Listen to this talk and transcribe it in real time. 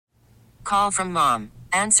call from mom.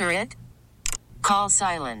 Answer it. Call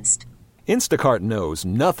silenced. Instacart knows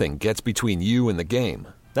nothing gets between you and the game.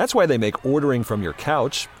 That's why they make ordering from your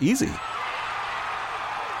couch easy.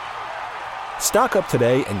 Stock up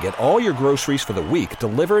today and get all your groceries for the week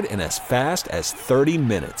delivered in as fast as 30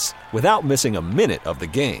 minutes without missing a minute of the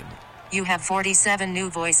game. You have 47 new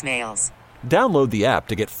voicemails. Download the app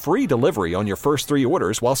to get free delivery on your first 3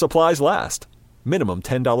 orders while supplies last. Minimum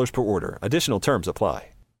 $10 per order. Additional terms apply.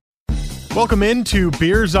 Welcome into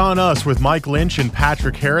Beers on Us with Mike Lynch and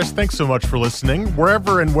Patrick Harris. Thanks so much for listening.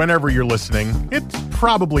 Wherever and whenever you're listening, it's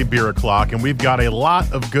probably beer o'clock, and we've got a lot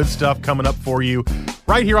of good stuff coming up for you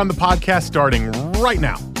right here on the podcast starting right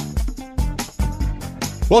now.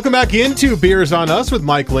 Welcome back into Beers on Us with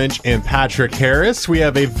Mike Lynch and Patrick Harris. We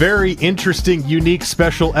have a very interesting, unique,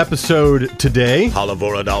 special episode today. Holla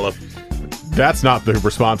Voradala. That's not the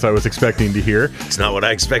response I was expecting to hear. It's not what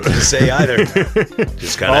I expected to say either.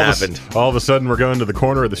 Just kind of happened. All of a sudden, we're going to the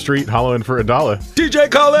corner of the street hollering for $1.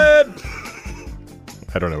 DJ Khaled!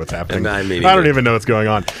 I don't know what's happening. I don't even know what's going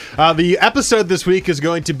on. The episode this week is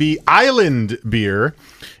going to be Island Beer,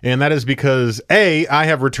 and that is because, A, I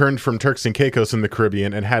have returned from Turks and Caicos in the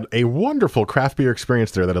Caribbean and had a wonderful craft beer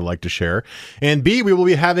experience there that I'd like to share, and B, we will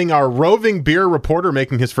be having our roving beer reporter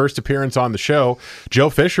making his first appearance on the show. Joe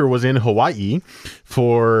Fisher was in Hawaii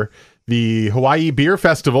for the Hawaii Beer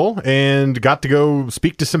Festival and got to go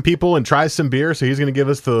speak to some people and try some beer. So he's going to give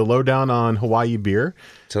us the lowdown on Hawaii beer.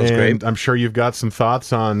 Sounds great. I'm sure you've got some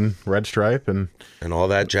thoughts on Red Stripe and all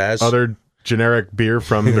that jazz. Other generic beer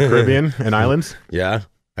from the Caribbean and islands. Yeah,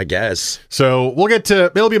 I guess. So we'll get to,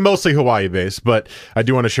 it'll be mostly Hawaii based, but I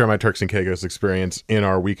do want to share my Turks and Caicos experience in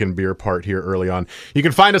our weekend beer part here early on. You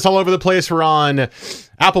can find us all over the place. We're on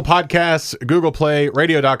Apple Podcasts, Google Play,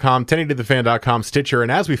 radio.com, 1080thefan.com, Stitcher,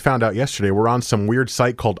 and as we found out yesterday, we're on some weird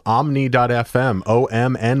site called omny.fm,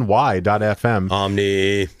 OMNY.fm.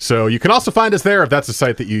 Omni. So you can also find us there if that's a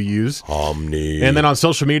site that you use. Omni. And then on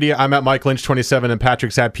social media, I'm at Mike Lynch27 and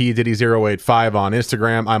Patrick's at PDiddy085 on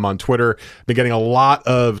Instagram. I'm on Twitter. Been getting a lot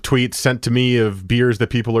of tweets sent to me of beers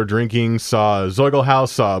that people are drinking. Saw Zeugelhaus,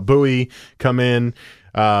 saw Bowie come in.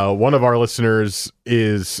 One of our listeners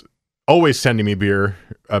is always sending me beer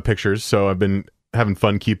pictures, so I've been having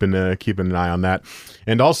fun keeping an eye on that.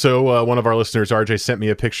 And also, one of our listeners, RJ, sent me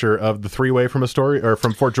a picture of the three-way from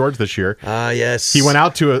from Fort George this year. Yes. He went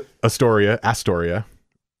out to Astoria.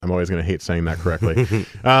 I'm always going to hate saying that correctly.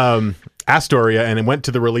 Astoria, and it went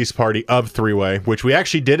to the release party of Three-Way, which we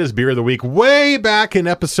actually did as Beer of the Week way back in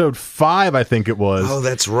episode 5, I think it was. Oh,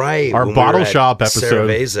 that's right. Our Bottle Shop episode.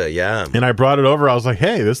 Cerveza, yeah. And I brought it over. I was like,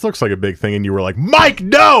 hey, this looks like a big thing. And you were like, Mike,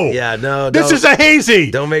 no! Yeah, no. This is a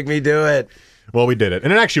hazy! Don't make me do it. Well, we did it,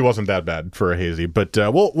 and it actually wasn't that bad for a hazy. But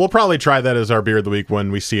we'll probably try that as our Beer of the Week when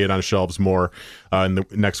we see it on shelves more in the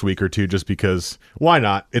next week or two. Just because, why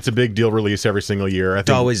not? It's a big deal release every single year. I think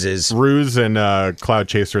it always is. Ruse and Cloud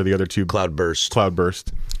Chaser are the other two. Cloudburst.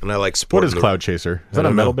 And I like supporting. What is Cloud Chaser? Is that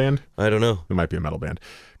a metal band? I don't know. It might be a metal band.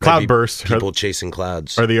 Cloudburst. People chasing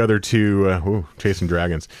clouds. Are the other two chasing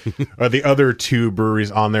dragons? Are the other two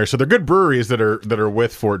breweries on there? So they're good breweries that are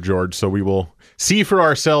with Fort George. So we will see for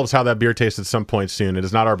ourselves how that beer tastes at some point soon. It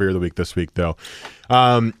is not our Beer of the Week this week, though.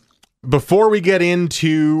 Before we get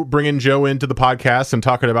into bringing Joe into the podcast and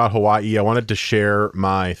talking about Hawaii, I wanted to share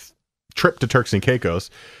my trip to Turks and Caicos.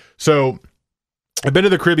 So I've been to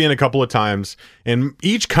the Caribbean a couple of times, and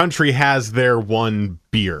each country has their one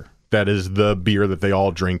beer. That is the beer that they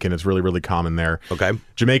all drink, and it's really, really common there. Okay.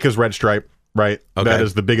 Jamaica's Red Stripe, right? Okay. That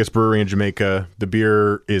is the biggest brewery in Jamaica. The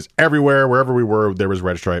beer is everywhere. Wherever we were, there was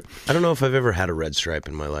Red Stripe. I don't know if I've ever had a Red Stripe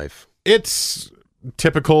in my life. It's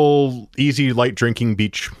typical, easy, light drinking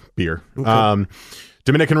beach beer. Okay.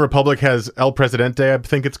 Dominican Republic has El Presidente, I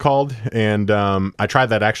think it's called. And I tried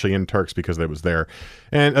that actually in Turks because it was there.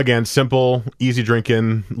 And again, simple, easy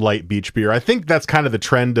drinking, light beach beer. I think that's kind of the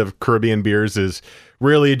trend of Caribbean beers is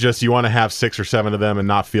really just you want to have 6 or 7 of them and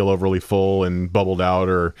not feel overly full and bubbled out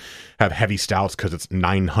or have heavy stouts because it's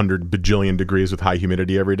 900 bajillion degrees with high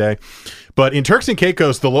humidity every day. But in Turks and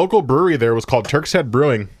Caicos, the local brewery there was called Turk's Head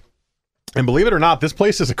Brewing. And believe it or not, this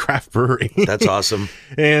place is a craft brewery. That's awesome.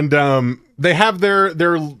 And they have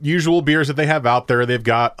their usual beers that they have out there. They've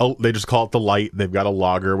got, they just call it the light. They've got a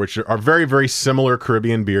lager, which are very, very similar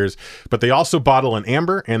Caribbean beers. But they also bottle an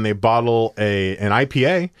amber and they bottle an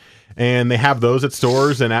IPA. And they have those at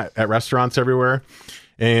stores and at restaurants everywhere.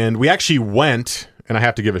 And we actually went, and I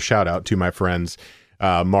have to give a shout out to my friends.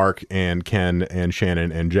 Mark and Ken and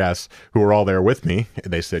Shannon and Jess, who were all there with me.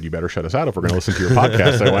 They said, "You better shut us out if we're going to listen to your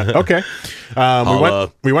podcast." I went,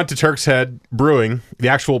 "Okay." We went to Turk's Head Brewing, the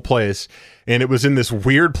actual place, and it was in this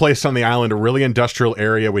weird place on the island, a really industrial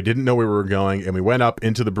area. We didn't know where we were going, and we went up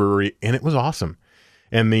into the brewery, and it was awesome.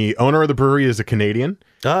 And the owner of the brewery is a Canadian.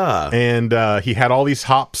 And he had all these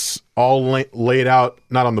hops all laid out,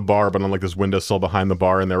 not on the bar, but on like this windowsill behind the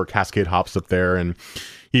bar. And there were Cascade hops up there. And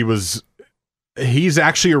he's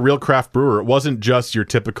actually a real craft brewer. It wasn't just your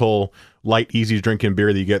typical light, easy drinking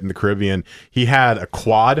beer that you get in the Caribbean. He had a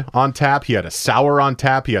quad on tap. He had a sour on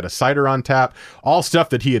tap. He had a cider on tap, all stuff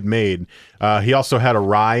that he had made. He also had a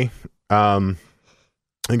rye. I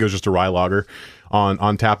think it was just a rye lager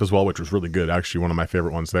on tap as well, which was really good. Actually, one of my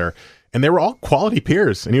favorite ones there. And they were all quality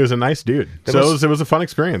peers, and he was a nice dude. It was a fun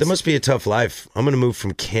experience. That must be a tough life. I'm going to move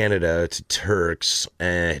from Canada to Turks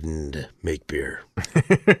and make beer.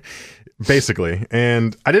 Basically.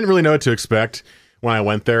 And I didn't really know what to expect when I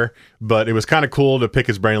went there, but it was kind of cool to pick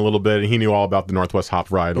his brain a little bit. And he knew all about the Northwest hop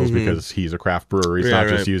varietals because he's a craft brewer. He's not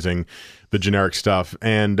just using the generic stuff.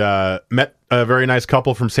 And met a very nice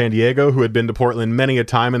couple from San Diego who had been to Portland many a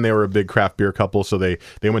time, and they were a big craft beer couple. So they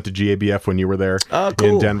went to GABF when you were there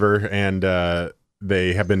in Denver, and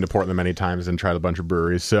they have been to Portland many times and tried a bunch of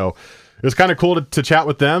breweries. So it was kind of cool to chat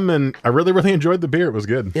with them, and I really, really enjoyed the beer. It was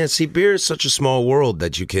good. Yeah, see, beer is such a small world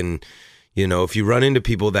that you can, if you run into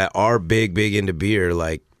people that are big into beer,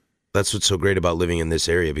 like, that's what's so great about living in this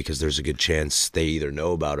area, because there's a good chance they either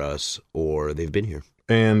know about us or they've been here.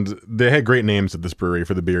 And they had great names at this brewery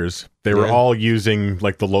for the beers. They were all using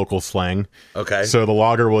like the local slang. Okay. So the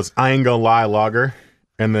lager was I Ain't Gonna Lie Lager,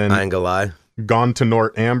 and then I Ain't Gonna Lie, Gone to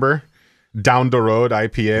Nort Amber, Down the Road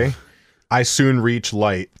IPA, I Soon Reach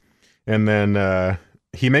Light, and then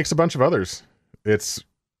he makes a bunch of others.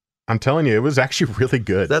 I'm telling you, it was actually really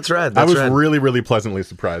good. That's right. I was really, really pleasantly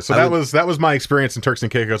surprised. So that was my experience in Turks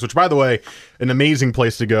and Caicos, which, by the way, an amazing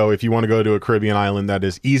place to go if you want to go to a Caribbean island that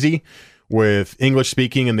is easy with English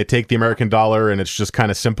speaking, and they take the American dollar, and it's just kind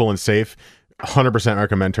of simple and safe. 100%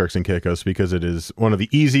 recommend Turks and Caicos because it is one of the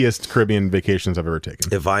easiest Caribbean vacations I've ever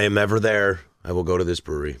taken. If I am ever there, I will go to this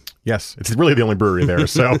brewery. Yes, it's really the only brewery there,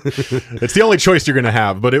 so it's the only choice you're going to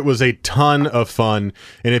have. But it was a ton of fun,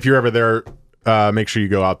 and if you're ever there, make sure you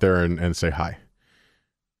go out there and say hi.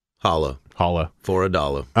 Holla. For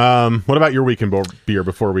 $1. What about your weekend beer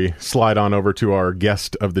before we slide on over to our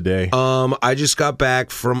guest of the day? I just got back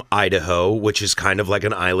from Idaho, which is kind of like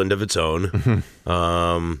an island of its own.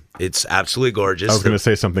 It's absolutely gorgeous. I was going to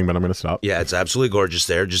say something, but I'm going to stop. Yeah, it's absolutely gorgeous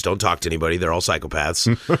there. Just don't talk to anybody. They're all psychopaths.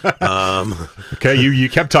 Okay, you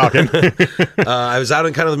kept talking. I was out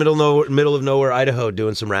in kind of the middle of nowhere, Idaho,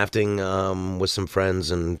 doing some rafting with some friends,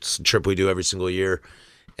 and it's a trip we do every single year.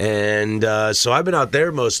 And so I've been out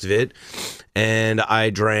there most of it, and I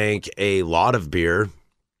drank a lot of beer.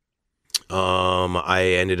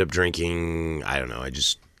 I ended up drinking, I don't know, I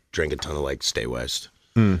just drank a ton of like Stay West.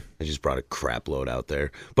 I just brought a crap load out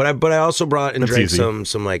there. But I also brought and drank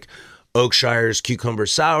some like Oakshire's Cucumber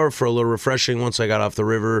Sour for a little refreshing once I got off the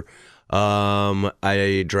river.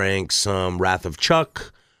 I drank some Wrath of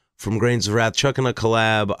Chuck from Grains of Wrath Chuck and a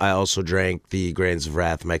collab. I also drank the Grains of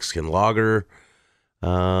Wrath Mexican Lager.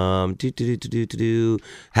 Had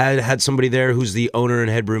somebody there who's the owner and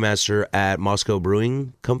head brewmaster at Moscow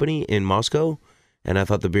Brewing Company in Moscow, and I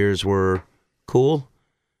thought the beers were cool.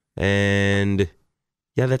 And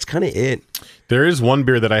yeah, that's kind of it. There is one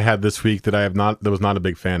beer that I had this week that that was not a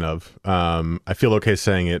big fan of. I feel okay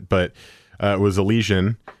saying it, but it was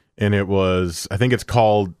Elysian, and it was, I think it's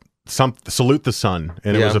called Salute the Sun,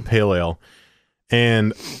 and it was a pale ale.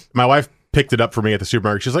 And my wife picked it up for me at the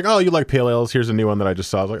supermarket. She's like, "Oh, you like pale ales? Here's a new one that I just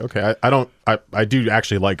saw." I was like, "Okay." I do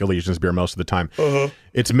actually like Elysian's beer most of the time.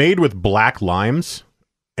 It's made with black limes,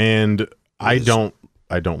 and I don't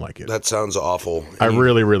like it. That sounds awful. I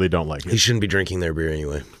really, really don't like it. You shouldn't be drinking their beer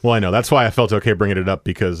anyway. Well, I know. That's why I felt okay bringing it up,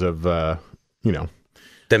 because of them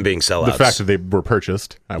being sellouts. The fact that they were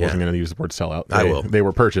purchased. I wasn't going to use the word sellout. I will. They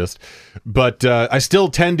were purchased, but I still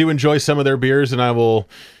tend to enjoy some of their beers, and I will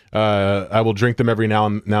drink them every now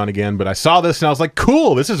and again. But I saw this and I was like,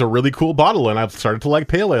 cool, this is a really cool bottle. And I've started to like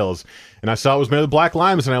pale ales. And I saw it was made with black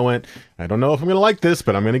limes, and I went, I don't know if I'm going to like this,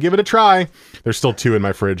 but I'm going to give it a try. There's still 2 in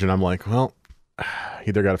my fridge, and I'm like, well,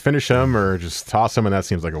 either got to finish them or just toss them, and that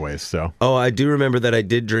seems like a waste. So. Oh, I do remember that I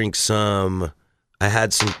did drink I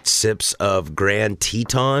had some sips of Grand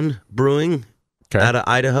Teton Brewing out of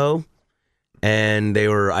Idaho, and they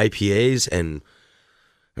were IPAs, and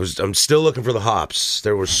I'm still looking for the hops.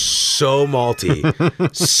 They were so malty,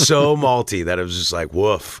 that it was just like,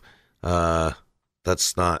 woof.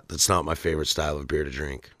 That's not my favorite style of beer to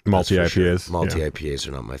drink. Multi IPAs. Sure. Multi IPAs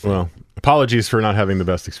are not my favorite. Well, apologies for not having the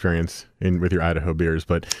best experience with your Idaho beers,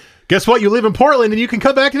 but guess what? You live in Portland and you can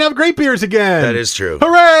come back and have great beers again. That is true.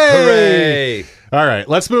 Hooray! Hooray! All right,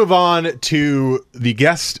 let's move on to the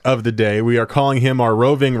guest of the day. We are calling him our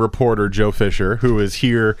roving reporter, Joe Fisher, who is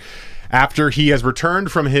here after he has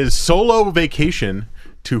returned from his solo vacation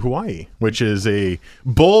to Hawaii, which is a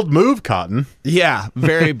bold move, Cotton. Yeah,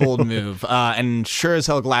 very bold move. And sure as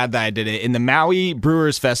hell glad that I did it. In the Maui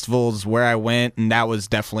Brewers Festival is where I went, and that was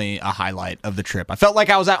definitely a highlight of the trip. I felt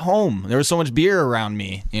like I was at home. There was so much beer around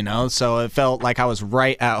me, so it felt like I was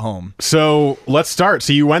right at home. So let's start.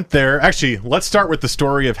 So you went there. Actually, let's start with the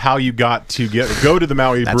story of how you got to go to the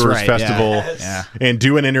Maui Brewers Festival and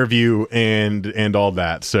do an interview and all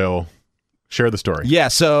that. So share the story. Yeah,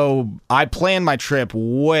 so I planned my trip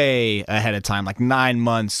way ahead of time, like 9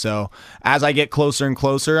 months. So as I get closer and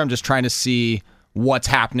closer, I'm just trying to see what's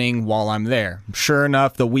happening while I'm there. Sure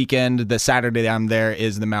enough, the Saturday that I'm there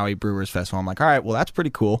is the Maui Brewers Festival. I'm like, all right, well, that's pretty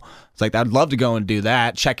cool. It's like, I'd love to go and do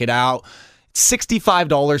that. Check it out.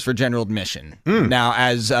 $65 for general admission. Now,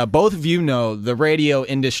 as both of you know, the radio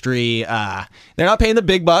industry, they're not paying the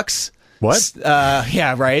big bucks. What?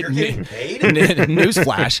 Yeah, right. You're getting paid?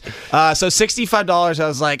 Newsflash. So $65, I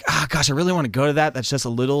was like, gosh, I really want to go to that. That's just a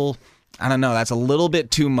little, I don't know, that's a little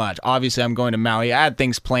bit too much. Obviously, I'm going to Maui. I had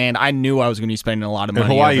things planned. I knew I was going to be spending a lot of money.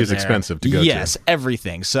 And Hawaii over is there. expensive to go to. Yes,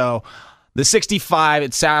 everything. So the 65,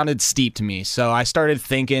 it sounded steep to me. So I started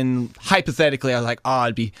thinking, hypothetically, I was like,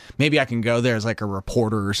 maybe I can go there as like a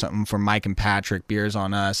reporter or something for Mike and Patrick, Beers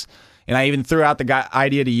on Us. And I even threw out the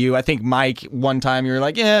idea to you. I think, Mike, one time you were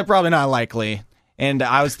like, yeah, probably not likely. And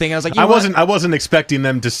I was thinking, I wasn't expecting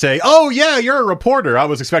them to say, oh, yeah, you're a reporter. I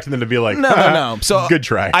was expecting them to be like, no. So good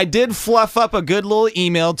try. I did fluff up a good little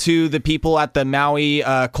email to the people at the Maui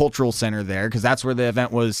Cultural Center there, because that's where the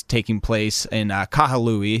event was taking place in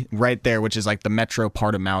Kahului, right there, which is like the metro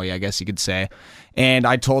part of Maui, I guess you could say. And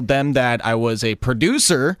I told them that I was a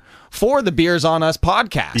producer for the Beers on Us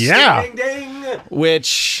podcast. Yeah. Ding, ding, ding.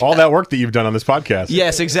 Which all that work that you've done on this podcast.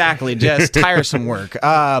 Yes, exactly. Just tiresome work.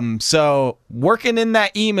 So working in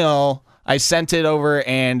that email, I sent it over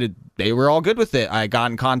and they were all good with it. I got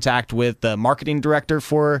in contact with the marketing director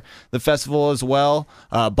for the festival as well,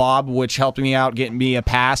 Bob, which helped me out getting me a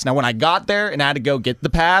pass. Now, when I got there and I had to go get the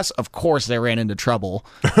pass, of course they ran into trouble.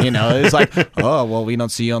 It's like, oh, well, we don't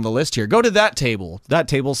see you on the list here. Go to that table. That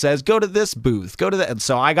table says go to this booth. Go to that. And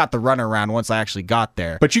so I got the runaround once I actually got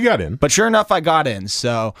there. But you got in. But sure enough, I got in.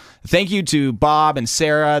 So thank you to Bob and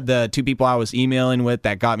Sarah, the two people I was emailing with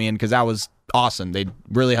that got me in, because that was awesome. They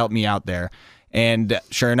really helped me out there. And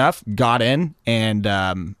sure enough, got in,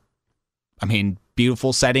 and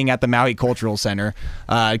beautiful setting at the Maui Cultural Center.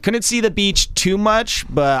 Couldn't see the beach too much,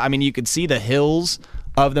 but you could see the hills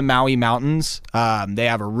of the Maui Mountains. They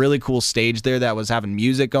have a really cool stage there that was having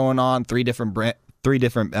music going on, three different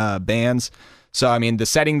bands. So the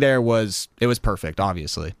setting there was perfect,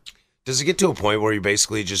 obviously. Does it get to a point where you're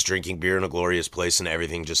basically just drinking beer in a glorious place and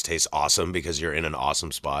everything just tastes awesome because you're in an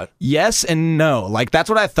awesome spot? Yes and no. Like, that's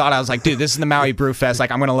what I thought. I was like, dude, this is the Maui Brew Fest. Like,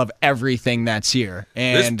 I'm going to love everything that's here.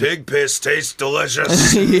 And this pig piss tastes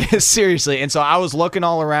delicious. Yeah, seriously. And so I was looking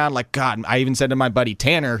all around like, God, I even said to my buddy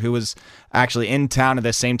Tanner, who was actually in town at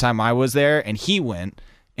the same time I was there, and he went.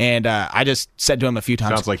 And I just said to him a few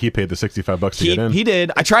times. Sounds like he paid the $65 to get in. He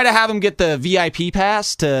did. I tried to have him get the VIP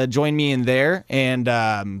pass to join me in there, and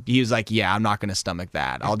he was like, "Yeah, I'm not going to stomach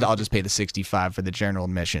that. I'll just pay the $65 for the general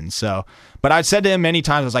admission." So, but I said to him many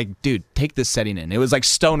times, I was like, "Dude, take this setting in." It was like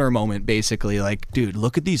stoner moment, basically. Like, dude,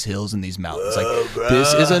 look at these hills and these mountains. Like,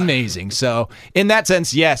 this is amazing. So, in that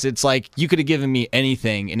sense, yes, it's like you could have given me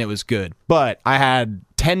anything, and it was good. But I had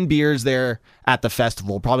 10 beers there at the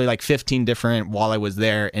festival, probably like 15 different while I was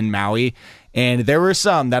there in Maui. And there were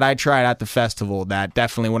some that I tried at the festival that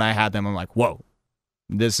definitely when I had them, I'm like, whoa,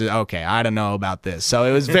 this is okay. I don't know about this. So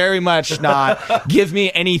it was very much not give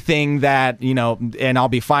me anything that, and I'll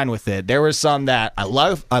be fine with it. There were some that I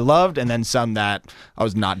loved, and then some that I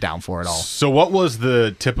was not down for at all. So what was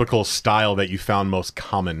the typical style that you found most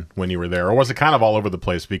common when you were there? Or was it kind of all over the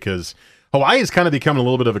place? Because Hawaii is kind of becoming a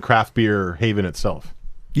little bit of a craft beer haven itself.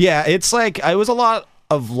 Yeah, it's like it was a lot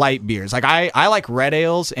of light beers. Like I like red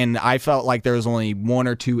ales, and I felt like there was only one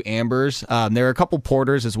or two ambers. There were a couple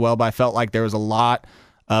porters as well, but I felt like there was a lot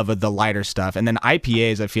of the lighter stuff. And then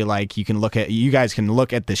IPAs, I feel like you guys can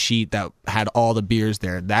look at the sheet that had all the beers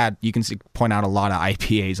there. That you can point out a lot of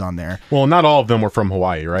IPAs on there. Well, not all of them were from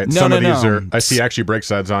Hawaii, right? Some of these are. I see actually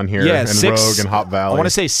Breakside's on here, and Rogue and Hop Valley. I want to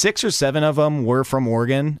say 6 or 7 of them were from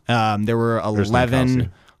Oregon. There were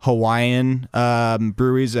 11 Hawaiian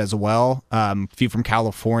breweries as well. A few from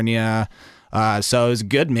California. So it was a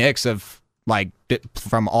good mix of like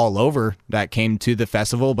from all over that came to the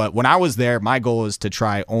festival. But when I was there, my goal was to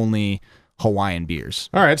try only Hawaiian beers.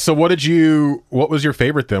 All right. So what was your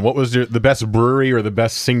favorite then? What was the best brewery or the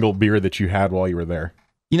best single beer that you had while you were there?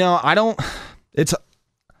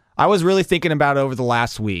 I was really thinking about it over the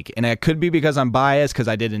last week, and it could be because I'm biased because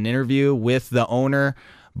I did an interview with the owner,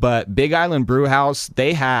 but Big Island Brew House,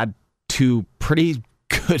 they had two pretty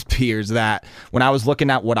good beers that when I was looking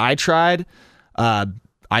at what I tried,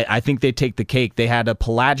 I think they take the cake. They had a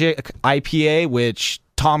Pelagic IPA, which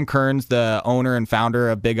Tom Kearns, the owner and founder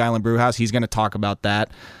of Big Island Brew House, he's going to talk about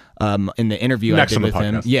that in the interview I did with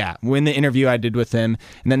him. Yeah, in the interview I did with him.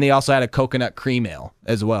 And then they also had a coconut cream ale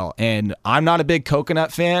as well. And I'm not a big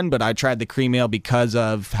coconut fan, but I tried the cream ale because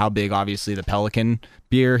of how big, obviously, the Pelican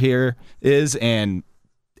beer here is. And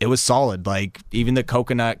it was solid. like even the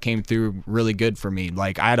coconut came through really good for me.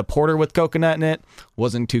 Like I had a porter with coconut in it,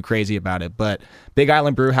 wasn't too crazy about it. But Big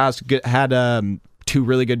Island Brew House had two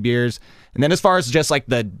really good beers. And then as far as just like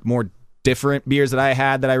the more different beers that I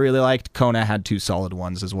had that I really liked, Kona had two solid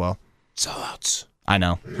ones as well. Sellouts. I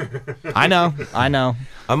know.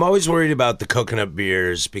 I'm always worried about the coconut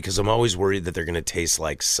beers because I'm always worried that they're going to taste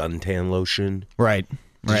like suntan lotion. Right.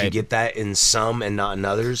 Did you get that in some and not in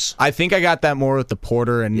others? I think I got that more with the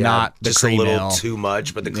porter and not the cream ale. Just a little too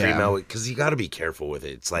much, but the cream ale, because you got to be careful with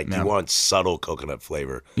it. It's like you want subtle coconut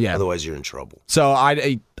flavor. Yeah. Otherwise, you're in trouble. So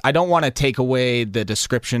I don't want to take away the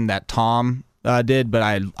description that Tom did, but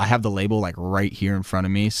I have the label like right here in front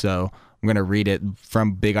of me, so I'm gonna read it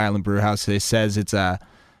from Big Island Brew House. It says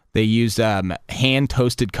they used hand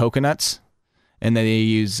toasted coconuts, and then they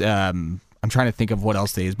use I'm trying to think of what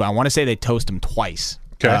else they use, but I want to say they toast them twice.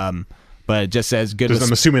 Okay. But it just says good.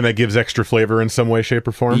 I'm assuming that gives extra flavor in some way, shape,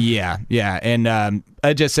 or form. Yeah, and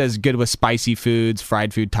it just says good with spicy foods,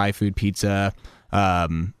 fried food, Thai food, pizza.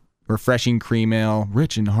 Refreshing cream ale,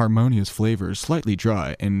 rich and harmonious flavors, slightly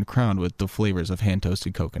dry and crowned with the flavors of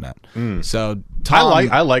hand-toasted coconut. So Tom,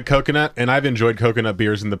 I like coconut, and I've enjoyed coconut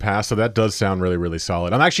beers in the past, so that does sound really, really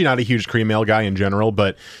solid. I'm actually not a huge cream ale guy in general,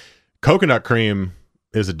 but coconut cream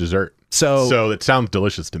is a dessert. So it sounds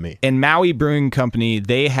delicious to me. In Maui Brewing Company,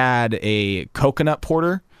 they had a coconut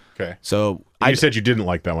porter. Okay. So you said you didn't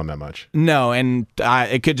like that one that much. No, and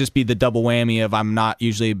it could just be the double whammy of I'm not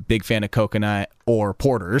usually a big fan of coconut or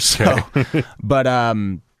porters. So. Okay. But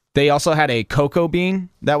they also had a cocoa bean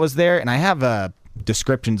that was there, and I have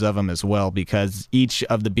descriptions of them as well because each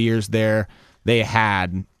of the beers there, they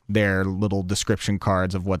had their little description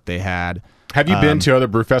cards of what they had. Have you been to other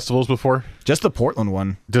brew festivals before? Just the Portland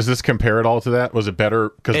one. Does this compare at all to that? Was it better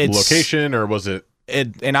because of the location, or was it?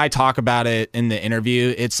 And I talk about it in the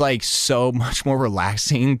interview. It's like so much more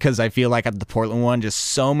relaxing because I feel like at the Portland one, just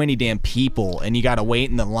so many damn people, and you got to wait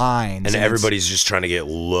in the lines, and everybody's just trying to get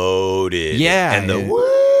loaded. Yeah, and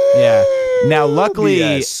Now,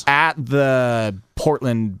 luckily at the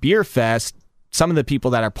Portland Beer Fest, some of the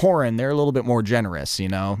people that are pouring, they're a little bit more generous. You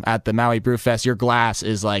know, at the Maui Brew Fest, your glass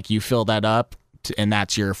is like you fill that up, and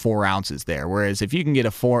that's your 4 ounces there. Whereas if you can get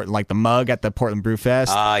like the mug at the Portland Brew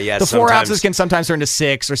Fest, the 4 ounces can sometimes turn to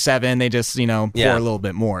 6 or 7. They just, pour a little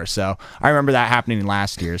bit more. So I remember that happening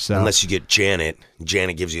last year. So unless you get Janet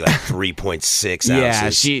gives you like 3.6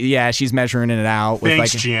 ounces. She's measuring it out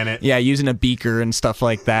with Janet. Yeah, using a beaker and stuff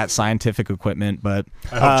like that, scientific equipment. But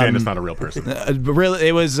I hope Janet's not a real person. Really,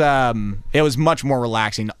 it was much more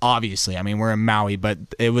relaxing. Obviously, I mean we're in Maui, but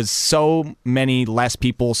it was so many less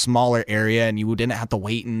people, smaller area, and you didn't have to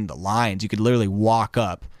wait in the lines. You could literally walk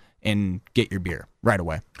up and get your beer right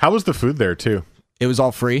away. How was the food there too? It was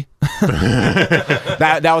all free.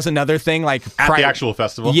 That was another thing. Like at the actual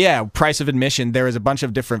festival? Yeah, price of admission. There was a bunch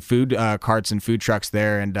of different food carts and food trucks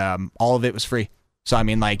there, and all of it was free. So, I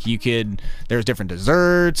mean, like there was different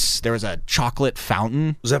desserts. There was a chocolate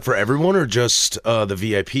fountain. Was that for everyone or just the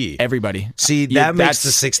VIP? Everybody. See, that makes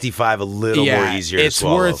the 65 a little more easier to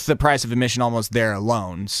swallow. It's worth the price of admission almost there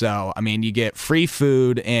alone. So, I mean, you get free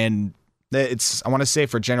food, and I want to say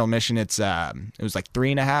for general admission, it was like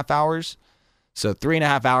 3.5 hours. So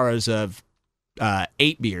 3.5 hours of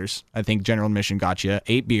 8 beers. I think general admission got you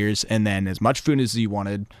 8 beers, and then as much food as you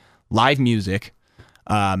wanted, live music,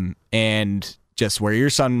 and just wear your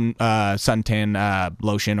suntan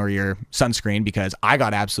lotion or your sunscreen because I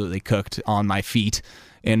got absolutely cooked on my feet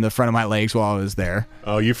in the front of my legs while I was there.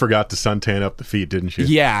 Oh, you forgot to suntan up the feet, didn't you?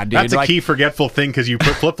 Yeah, dude. That's a key forgetful thing because you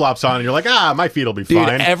put flip-flops on and you're like, my feet will be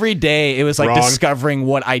fine. Every day it was like Wrong. discovering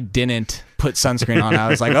what I didn't put sunscreen on. I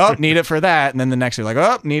was like, oh, need it for that. And then the next day, like,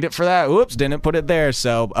 oh, need it for that. Oops, didn't put it there.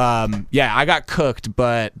 So, yeah, I got cooked,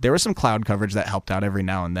 but there was some cloud coverage that helped out every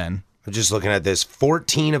now and then. I'm just looking at this.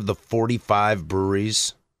 14 of the 44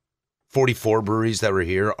 breweries that were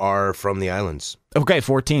here are from the islands. Okay,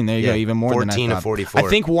 14. There you go. Even more than I thought. 14 of 44. I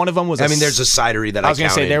think one of them was there's a cidery that I was going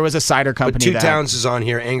to say there was a cider company. But Two Towns is on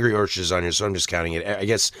here. Angry Orchard is on here, so I'm just counting it. I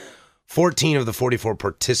guess 14 of the 44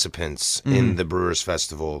 participants in the Brewers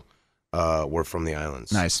Festival were from the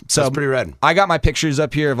islands. Nice. So that's pretty rad. I got my pictures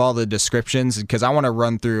up here of all the descriptions because I want to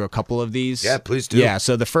run through a couple of these. Yeah, please do. Yeah,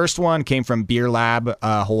 so the first one came from Beer Lab,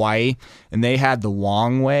 Hawaii, and they had the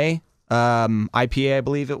Wong Way IPA, I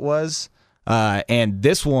believe it was. And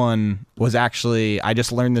this one was actually, I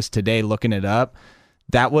just learned this today looking it up.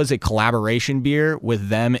 That was a collaboration beer with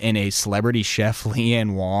them and a celebrity chef,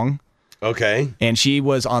 Leanne Wong. Okay. And she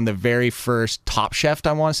was on the very first Top Chef,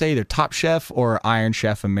 I want to say, either Top Chef or Iron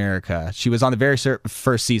Chef America. She was on the very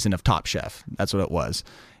first season of Top Chef. That's what it was.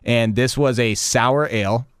 And this was a sour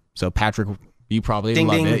ale. So, Patrick, you probably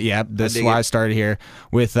love it. Yeah, this is why I started here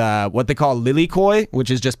with what they call lilikoi,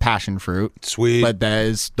 which is just passion fruit. Sweet. But that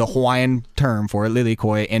is the Hawaiian term for it,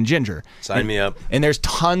 lilikoi, and ginger. Sign me up. And there's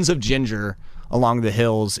tons of ginger along the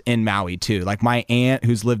hills in Maui, too. Like my aunt,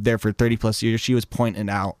 who's lived there for 30 plus years, she was pointing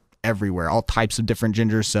out everywhere, all types of different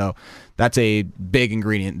gingers. So that's a big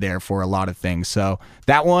ingredient there for a lot of things. So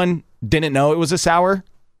that one, didn't know it was a sour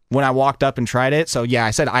when I walked up and tried it. So yeah,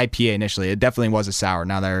 I said IPA initially. It definitely was a sour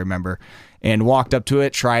now that I remember. And walked up to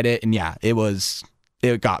it, tried it, and yeah,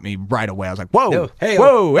 it got me right away. I was like, whoa,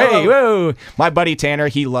 whoa. My buddy Tanner,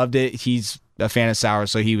 he loved it. He's a fan of sour,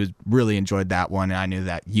 so he really enjoyed that one, and I knew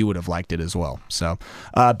that you would have liked it as well. So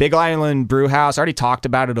Big Island Brew House, I already talked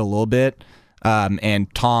about it a little bit.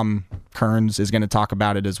 And Tom Kearns is going to talk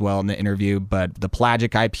about it as well in the interview, but the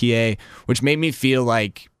Pelagic IPA, which made me feel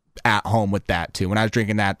like at home with that too. When I was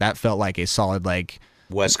drinking that felt like a solid, like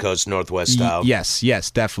West Coast, Northwest style.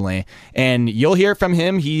 Yes, definitely. And you'll hear from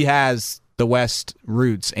him. He has the West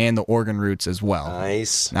roots and the Oregon roots as well.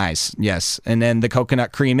 Nice. Yes. And then the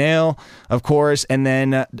Coconut Cream Ale, of course. And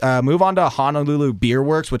then move on to Honolulu Beer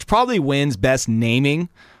Works, which probably wins best naming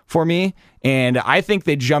for me. And I think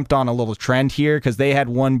they jumped on a little trend here because they had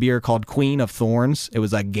one beer called Queen of Thorns. It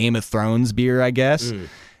was a Game of Thrones beer, I guess.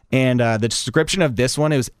 And the description of this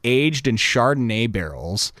one, it was aged in Chardonnay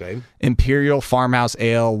barrels. Okay. Imperial farmhouse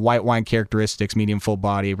ale, white wine characteristics, medium full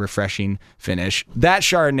body, refreshing finish. That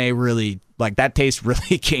Chardonnay really, like that taste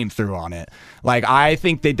really came through on it. Like I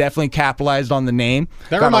think they definitely capitalized on the name.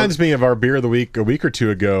 That reminds me of our beer of the week a week or two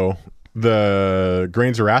ago. The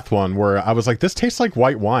Grains of Wrath one, where I was like, this tastes like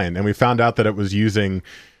white wine, and we found out that it was using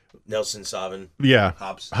Nelson Sauvin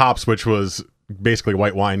hops, which was basically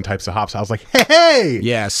white wine types of hops. I was like, hey,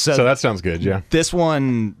 yeah, so that sounds good. Yeah, this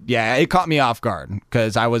one, yeah, it caught me off guard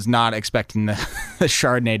because I was not expecting the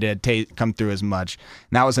Chardonnay to come through as much.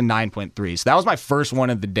 And that was a 9.3, so that was my first one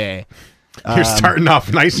of the day. You're starting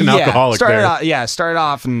off nice and alcoholic there. Started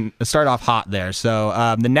off hot there.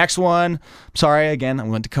 So the next one, sorry again, I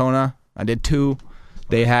went to Kona. I did 2.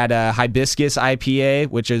 They had a hibiscus IPA,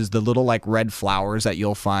 which is the little like red flowers that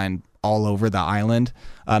you'll find all over the island.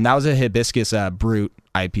 That was a hibiscus brute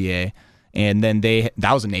IPA, and then that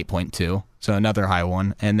was an 8.2, so another high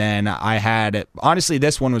one. And then I had, honestly,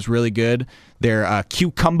 this one was really good. They're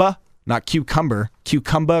cucumber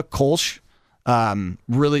Kolsch.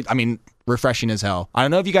 Really, I mean, refreshing as hell. I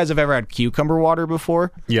don't know if you guys have ever had cucumber water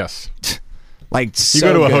before. Yes. Like you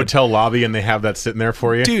go to a hotel lobby and they have that sitting there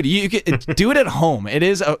for you. Dude, you can do it at home. It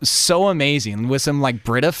is so amazing with some like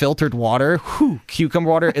Brita filtered water. Whew, cucumber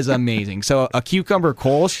water is amazing. So a cucumber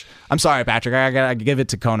Kolsch. I'm sorry, Patrick. I gotta give it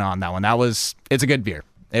to Kona on that one. It's a good beer.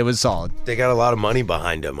 It was solid. They got a lot of money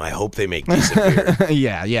behind them. I hope they make decent beer.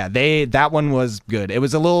 Yeah. That one was good. It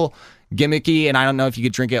was a little gimmicky, and I don't know if you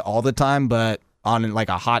could drink it all the time, but on like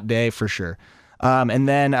a hot day for sure. And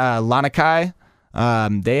then Lanakai.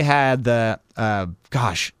 They had the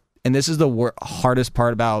and this is the hardest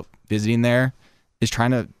part about visiting there is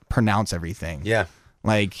trying to pronounce everything. Yeah,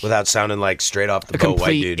 like without sounding like straight off the a boat white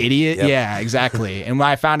complete dude. Idiot. Yep. Yeah, exactly. And when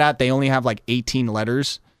I found out they only have like 18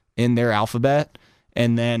 letters in their alphabet,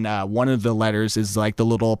 and then one of the letters is like the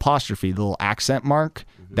little apostrophe, the little accent mark.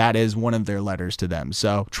 Mm-hmm. That is one of their letters to them.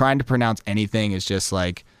 So trying to pronounce anything is just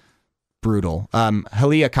like brutal.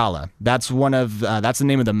 Haleakala. That's the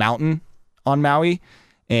name of the mountain on Maui,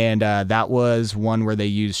 And that was one where they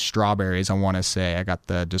used strawberries, I want to say. I got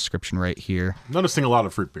the description right here. Noticing a lot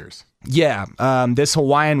of fruit beers. Yeah. This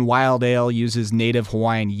Hawaiian Wild Ale uses native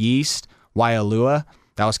Hawaiian yeast, Waialua,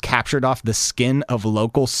 that was captured off the skin of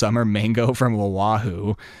local summer mango from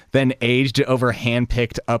Oahu, then aged over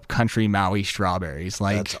hand-picked upcountry Maui strawberries.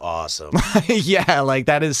 Like, that's awesome. Yeah, like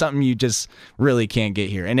that is something you just really can't get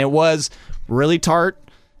here. And it was really tart.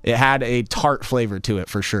 It had a tart flavor to it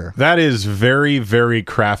for sure. That is very, very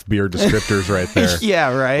craft beer descriptors right there.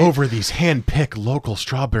 Yeah, right. Over these hand-picked local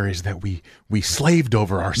strawberries that we slaved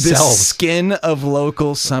over The ourselves. skin of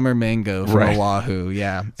local summer mango from Oahu,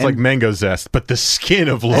 yeah. It's like mango zest, but the skin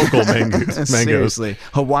of local mangoes. Seriously.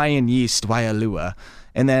 Hawaiian yeast, Waialua.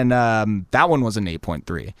 And then that one was an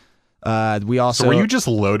 8.3. We also. So were you just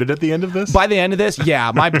loaded at the end of this? By the end of this,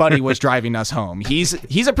 yeah, my buddy was driving us home. He's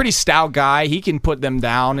a pretty stout guy. He can put them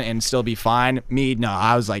down and still be fine. Me, no.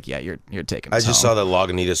 I was like, yeah, you're taking us I just home. saw that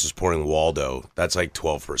Lagunitas was pouring Waldo. That's like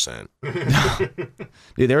 12%.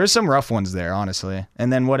 Dude, there were some rough ones there, honestly.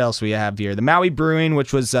 And then what else we have here? The Maui Brewing,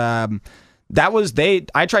 which was I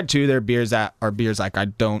tried two of their beers that are beers like I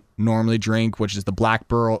don't normally drink, which is the Black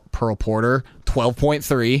Pearl Porter,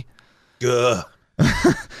 12.3. Ugh.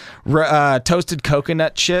 Toasted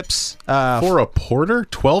coconut chips for a porter,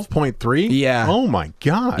 12.3. Yeah. Oh my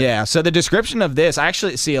god. Yeah. So the description of this, I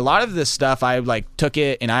actually see a lot of this stuff. I like took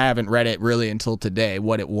it and I haven't read it really until today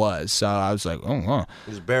what it was. So I was like, oh, huh. It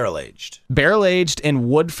was barrel aged. Barrel aged in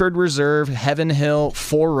Woodford Reserve, Heaven Hill,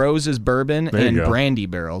 Four Roses bourbon, and brandy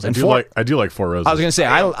barrels. I do like Four Roses. I was gonna say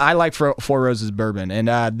I like Four Roses bourbon,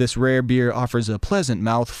 and this rare beer offers a pleasant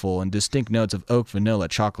mouthful and distinct notes of oak, vanilla,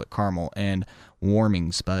 chocolate, caramel, and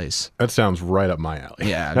warming spice. That sounds right up my alley.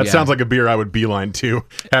 Yeah, that sounds like a beer I would beeline to.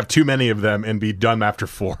 Have too many of them and be done after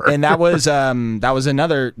 4. And that was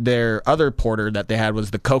another their other porter that they had was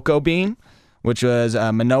the cocoa bean, which was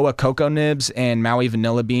Manoa cocoa nibs and Maui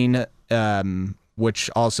vanilla bean, which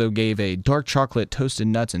also gave a dark chocolate, toasted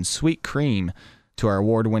nuts, and sweet cream to our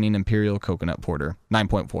award-winning Imperial Coconut Porter.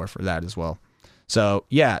 9.4 for that as well. So,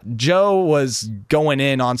 yeah, Joe was going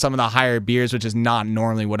in on some of the higher beers, which is not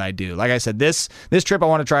normally what I do. Like I said, this trip I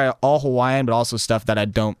want to try all Hawaiian, but also stuff that I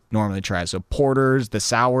don't normally try. So porters, the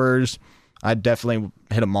sours, I definitely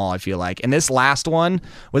hit them all, I feel like. And this last one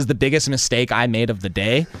was the biggest mistake I made of the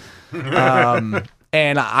day.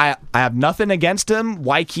 And I have nothing against them.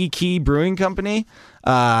 Waikiki Brewing Company.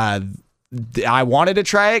 I wanted to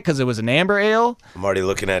try it because it was an amber ale. I'm already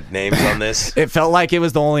looking at names on this. It felt like it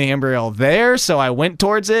was the only amber ale there, so I went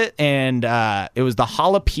towards it, and it was the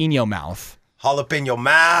Jalapeno Mouth. Jalapeno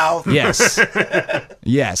Mouth. Yes.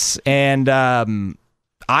 Yes. And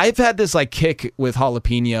I've had this like kick with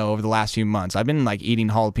jalapeno over the last few months. I've been like eating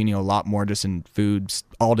jalapeno a lot more just in foods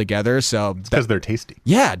altogether. So because they're tasty.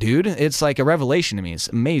 Yeah, dude. It's like a revelation to me. It's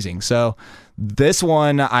amazing. So this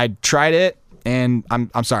one, I tried it. And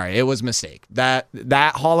I'm sorry, it was a mistake. That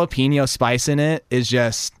jalapeno spice in it is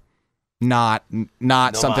just not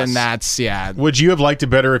something that's, yeah. Would you have liked it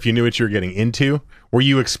better if you knew what you were getting into? Were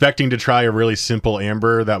you expecting to try a really simple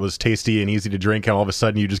amber that was tasty and easy to drink, and all of a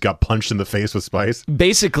sudden you just got punched in the face with spice?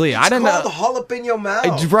 Basically, I don't know. It's called the jalapeno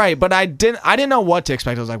mouth. Right, but I didn't know what to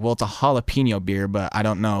expect. I was like, well, it's a jalapeno beer, but I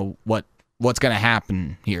don't know what's going to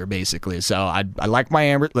happen here, basically. So I like my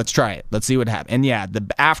amber. Let's try it. Let's see what happens. And yeah, the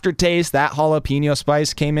aftertaste, that jalapeno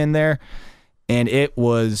spice came in there, and it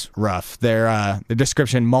was rough. The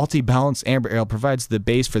description, malty balanced amber ale provides the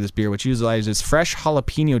base for this beer, which utilizes fresh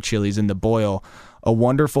jalapeno chilies in the boil, a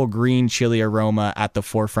wonderful green chili aroma at the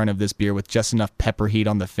forefront of this beer with just enough pepper heat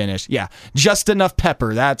on the finish. Yeah, just enough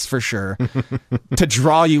pepper, that's for sure, to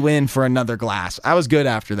draw you in for another glass. I was good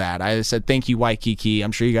after that. I said, thank you, Waikiki.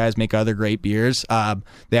 I'm sure you guys make other great beers.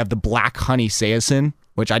 They have the Black Honey Saison,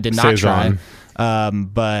 which I did not try.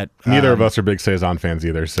 But neither of us are big Saison fans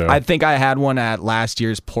either. So I think I had one at last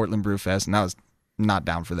year's Portland Brew Fest, and I was not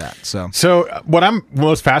down for that. So what I'm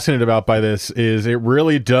most fascinated about by this is it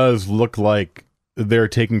really does look like they're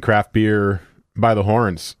taking craft beer by the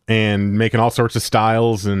horns and making all sorts of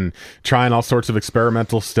styles and trying all sorts of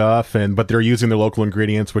experimental stuff, but they're using their local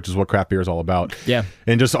ingredients, which is what craft beer is all about. Yeah.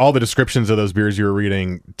 And just all the descriptions of those beers you were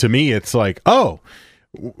reading, to me, it's like, oh,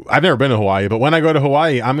 I've never been to Hawaii, but when I go to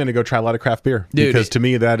Hawaii, I'm going to go try a lot of craft beer. Dude, because to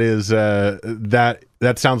me, that is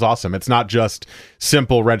that sounds awesome. It's not just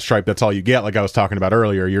simple Red Stripe. That's all you get. Like I was talking about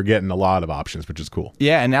earlier, you're getting a lot of options, which is cool.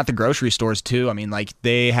 Yeah, and at the grocery stores too. I mean, like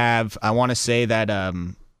they have. I want to say that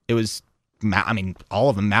it was. I mean, all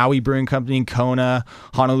of them. Maui Brewing Company, Kona,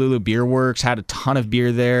 Honolulu Beer Works had a ton of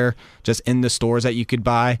beer there, just in the stores that you could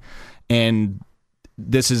buy. And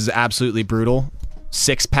this is absolutely brutal.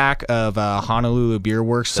 6-pack of Honolulu Beer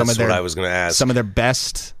Works. That's what I was going to ask. Some of their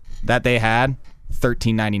best that they had,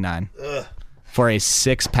 $13.99 for a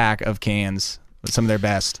 6-pack of cans. Some of their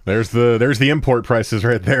best. There's the import prices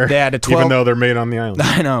right there. They had a 12, even though they're made on the island.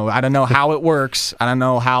 I know. I don't know how it works. I don't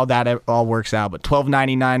know how that all works out. But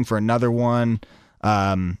 $12.99 for another one.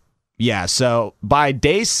 Yeah. So by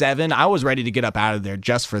day 7, I was ready to get up out of there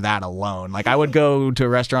just for that alone. Like I would go to a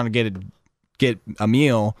restaurant and get a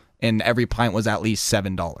meal, and every pint was at least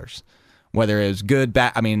 $7, whether it was good,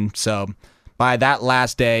 bad. I mean, so. By that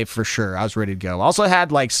last day, for sure, I was ready to go. Also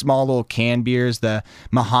had like small little canned beers, the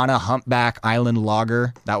Mahana Humpback Island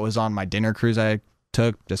Lager. That was on my dinner cruise I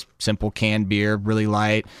took. Just simple canned beer, really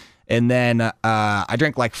light. And then I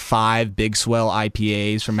drank like 5 Big Swell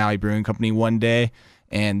IPAs from Maui Brewing Company one day.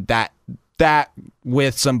 And that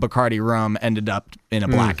with some Bacardi rum ended up in a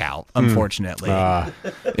blackout, unfortunately. I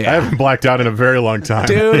haven't blacked out in a very long time.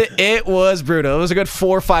 Dude, it was brutal. It was a good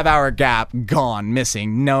 4 or 5 hour gap, gone,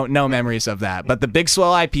 missing. No memories of that. But the Big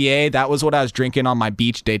Swell IPA, that was what I was drinking on my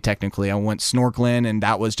beach day, technically. I went snorkeling, and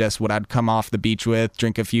that was just what I'd come off the beach with,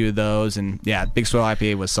 drink a few of those. And yeah, Big Swell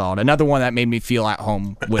IPA was solid. Another one that made me feel at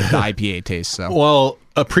home with the IPA taste. So. Well,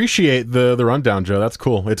 appreciate the rundown, Joe. That's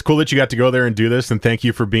cool. It's cool that you got to go there and do this, and thank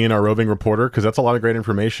you for being our roving reporter, because that's a lot of great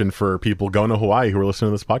information for people going to Hawaii who are listening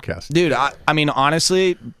to this podcast. Dude, I mean,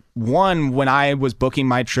 honestly, when I was booking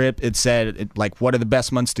my trip, it said, like, what are the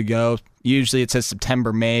best months to go? Usually it says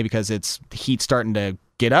September, May, because the heat's starting to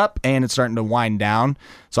get up and it's starting to wind down.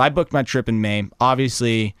 So I booked my trip in May.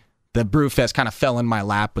 Obviously, the Brewfest kind of fell in my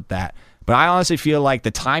lap with that. But I honestly feel like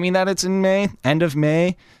the timing that it's in May, end of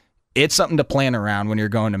May, it's something to plan around when you're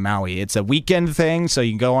going to Maui. It's a weekend thing, so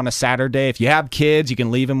you can go on a Saturday. If you have kids, you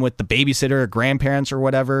can leave them with the babysitter or grandparents or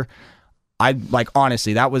whatever.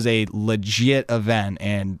 Honestly, that was a legit event.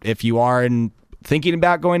 And if you are thinking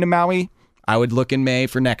about going to Maui, I would look in May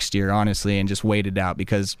for next year, honestly, and just wait it out,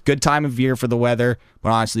 because good time of year for the weather, but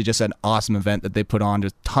honestly, just an awesome event that they put on,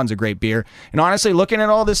 just tons of great beer. And honestly, looking at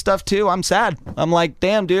all this stuff too, I'm sad. I'm like,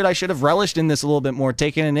 damn, dude, I should have relished in this a little bit more,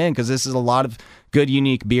 taking it in, because this is a lot of good,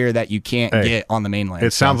 unique beer that you can't get on the mainland.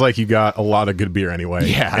 It sounds like you got a lot of good beer anyway.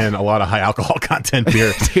 Yeah. And a lot of high alcohol content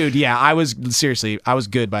beer. Dude, yeah, I was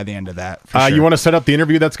good by the end of that. Sure. You want to set up the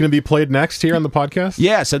interview that's going to be played next here on the podcast?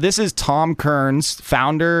 Yeah, so this is Tom Kearns,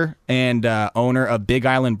 founder and owner of Big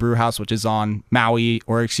Island Brewhouse, which is on Maui,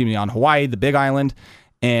 on Hawaii, the Big Island.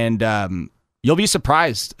 And you'll be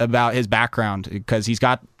surprised about his background, because he's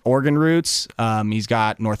got Oregon roots. He's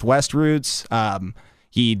got Northwest roots.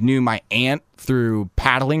 He knew my aunt through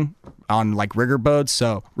paddling on like rigger boats.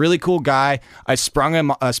 So really cool guy. I sprung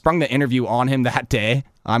the interview on him that day.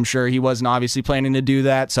 I'm sure he wasn't obviously planning to do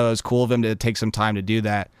that. So it was cool of him to take some time to do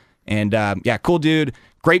that. And yeah, cool dude.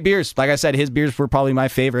 Great beers. Like I said, his beers were probably my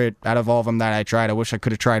favorite out of all of them that I tried. I wish I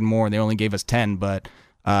could have tried more. They only gave us 10, but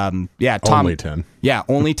yeah. Tom, only 10. Yeah,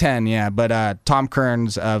 only 10. Yeah. But Tom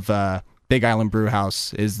Kearns of Big Island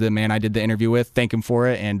Brewhouse is the man I did the interview with. Thank him for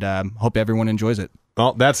it, and hope everyone enjoys it.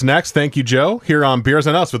 Well, that's next. Thank you, Joe. Here on Beers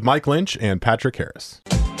on Us with Mike Lynch and Patrick Harris.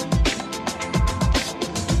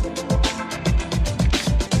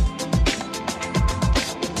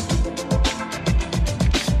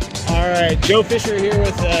 All right, Joe Fisher here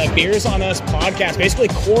with Beers on Us podcast, basically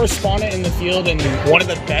correspondent in the field and one of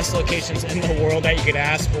the best locations in the world that you could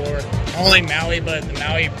ask for. Not only Maui, but the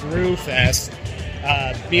Maui Brew Fest.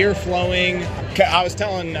 Beer flowing. I was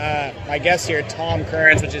telling my guest here, Tom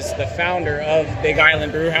Kearns, which is the founder of Big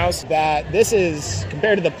Island Brewhouse, that this is,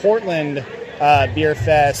 compared to the Portland Beer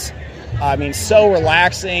Fest, I mean, so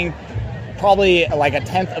relaxing. Probably like a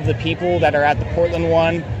tenth of the people that are at the Portland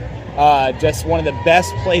one. Just one of the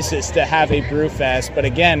best places to have a brew fest. But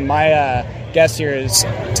again, my guest here is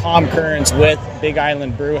Tom Kearns with Big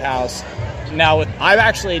Island Brewhouse. Now, I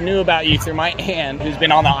actually knew about you through my aunt, who's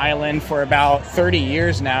been on the island for about 30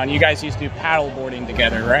 years now, and you guys used to do paddle boarding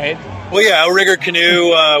together, right? Well, yeah, Outrigger Canoe.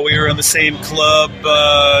 We were in the same club,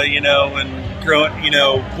 and growing,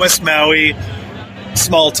 West Maui,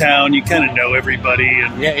 small town. You kind of know everybody.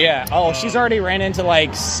 And Yeah. Oh, she's already ran into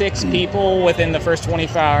like 6 people within the first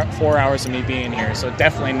 24 hours of me being here, so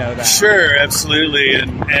definitely know that. Sure, absolutely.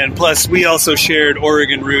 And plus, we also shared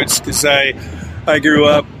Oregon roots, because I grew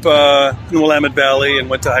up in Willamette Valley and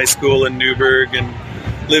went to high school in Newburgh and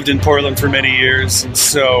lived in Portland for many years. And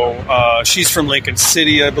so she's from Lincoln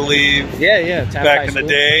City, I believe. Yeah. Back in the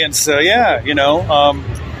day. And so, yeah,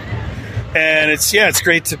 and it's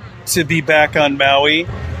great to be back on Maui.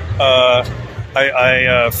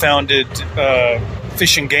 I founded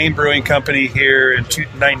Fish and Game Brewing Company here in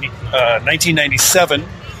 1997.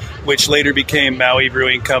 which later became Maui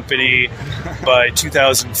Brewing Company by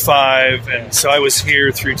 2005. And so I was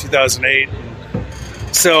here through 2008.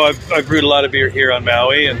 So I've brewed a lot of beer here on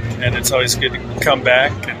Maui, and it's always good to come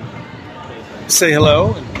back and say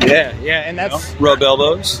hello. And, and that's rub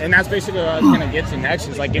elbows. And that's basically what I was going to get to next.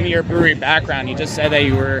 Is like, give me your brewery background. You just said that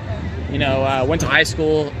you were, went to high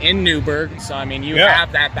school in Newburgh. So I mean, you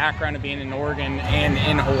have that background of being in Oregon and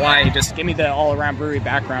in Hawaii. Just give me the all-around brewery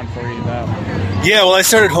background for you, though. Yeah, well, I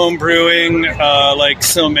started home brewing like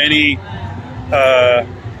so many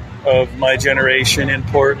of my generation in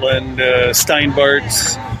Portland.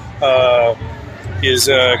 Steinbart's is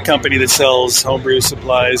a company that sells homebrew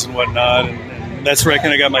supplies and whatnot, and that's where I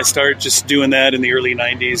kind of got my start, just doing that in the early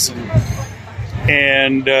 90s.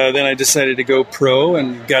 And then I decided to go pro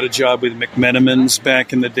and got a job with McMenamins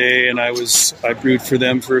back in the day, and I brewed for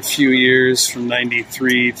them for a few years from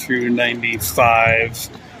 93 through 95.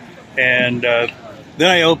 And then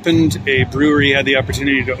I opened a brewery, had the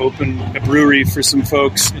opportunity to open a brewery for some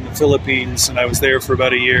folks in the Philippines, and I was there for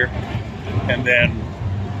about a year. And then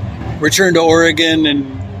returned to Oregon,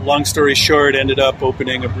 and long story short, ended up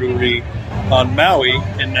opening a brewery on Maui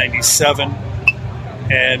in 97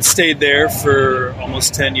 and stayed there for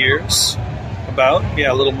almost 10 years,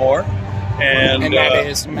 a little more. And that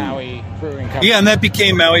is Maui Brewing Company. Yeah, and that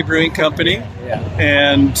became Maui Brewing Company. Yeah.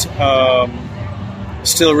 And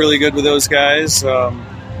still really good with those guys.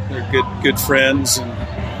 They're good friends.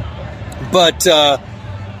 But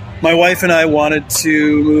my wife and I wanted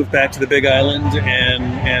to move back to the Big Island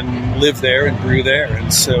and live there and brew there.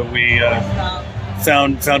 And so we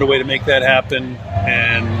found a way to make that happen.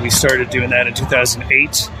 And we started doing that in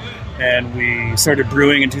 2008. And we started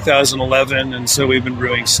brewing in 2011. And so we've been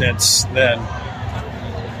brewing since then.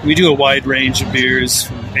 We do a wide range of beers,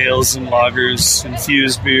 from ales and lagers,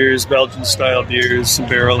 infused beers, Belgian-style beers, some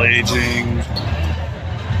barrel aging.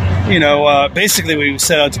 Basically we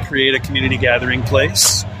set out to create a community gathering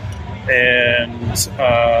place, and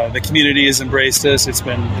the community has embraced us. It's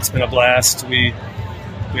been a blast. We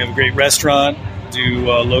have a great restaurant, do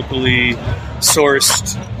locally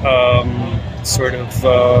sourced sort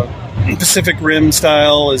of Pacific Rim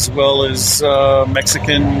style, as well as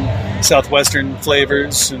Mexican, southwestern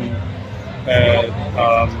flavors, and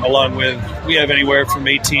along with, we have anywhere from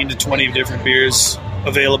 18 to 20 different beers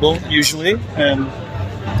available usually,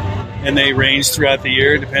 and they range throughout the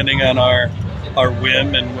year depending on our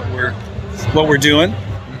whim and what we're doing.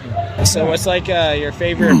 So what's like your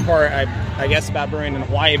favorite part, I guess, about brewing in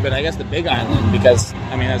Hawaii, but I guess the Big Island, because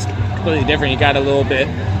I mean that's completely different. You got a little bit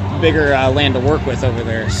bigger land to work with over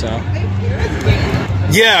there. So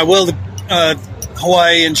yeah, well,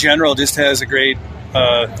 Hawaii in general just has a great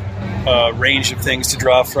range of things to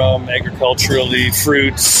draw from agriculturally,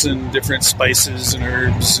 fruits and different spices and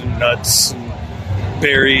herbs and nuts and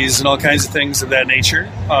berries and all kinds of things of that nature.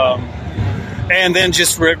 And then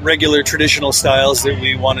just regular traditional styles that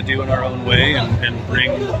we want to do in our own way and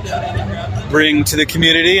bring to the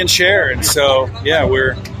community and share. And so, yeah,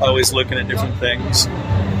 we're always looking at different things.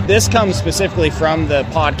 This comes specifically from the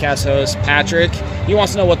podcast host, Patrick. He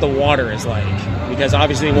wants to know what the water is like, because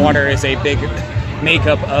obviously water is a big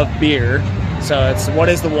makeup of beer. So what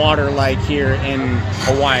is the water like here in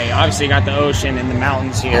Hawaii? Obviously, you got the ocean and the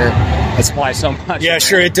mountains here that supply so much. Yeah,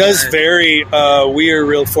 sure. It does vary. We are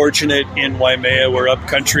real fortunate in Waimea. We're up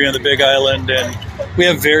country on the Big Island, and we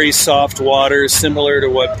have very soft water, similar to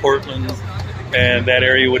what Portland and that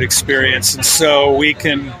area would experience. And so we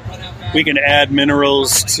can add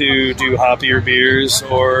minerals to do hoppier beers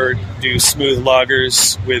or do smooth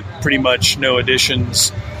lagers with pretty much no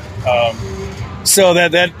additions. So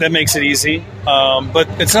that makes it easy. But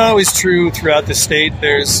it's not always true throughout the state.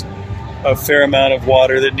 There's a fair amount of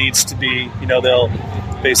water that needs to be, they'll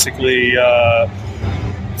basically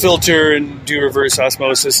filter and do reverse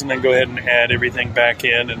osmosis and then go ahead and add everything back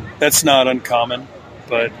in. And that's not uncommon,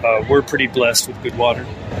 but we're pretty blessed with good water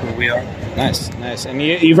where we are. Nice. And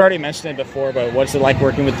you've already mentioned it before, but what's it like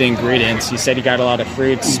working with the ingredients? You said you got a lot of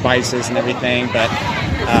fruits, spices, and everything, but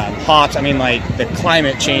hops, I mean, like, the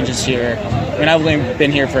climate changes here. I mean, I've only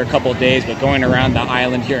been here for a couple of days, but going around the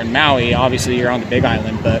island here in Maui, obviously you're on the Big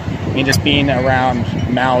Island, but I mean, just being around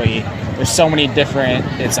Maui, there's so many different,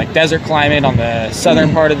 it's like desert climate on the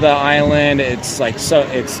southern part of the island. It's like, so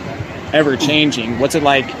it's ever changing. What's it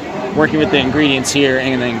like working with the ingredients here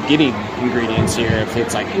and then getting ingredients here? If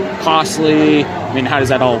it's like costly, I mean, how does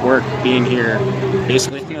that all work being here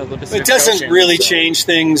basically in the Pacific It doesn't Ocean, really so change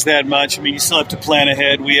things that much. I mean, you still have to plan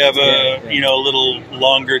ahead. We have a little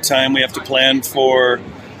longer time. We have to plan for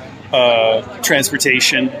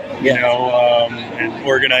transportation, and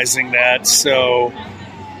organizing that. So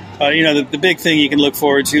the big thing you can look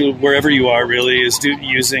forward to wherever you are really is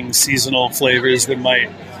using seasonal flavors that might,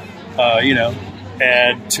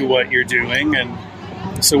 add to what you're doing. And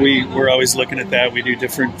so we're always looking at that. We do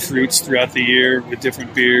different fruits throughout the year with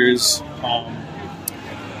different beers.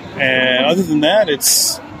 And other than that,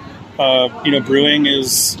 it's, brewing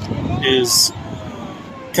is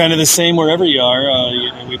kind of the same wherever you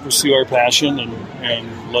are. We pursue our passion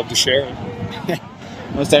and love to share it.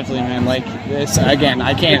 Most definitely, man. Like this, again,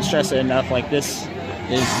 I can't stress it enough. Like this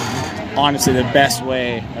is honestly the best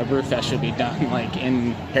way a brew fest should be done. Like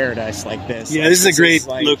in paradise, like this. Yeah, this is a great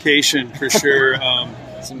location for sure.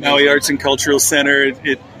 Maui Arts and Cultural Center.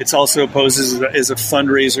 It's also poses as a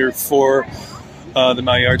fundraiser for the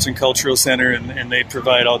Maui Arts and Cultural Center, and they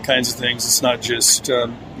provide all kinds of things. It's not just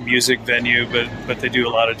music venue, but they do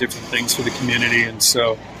a lot of different things for the community, and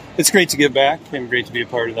so it's great to give back and great to be a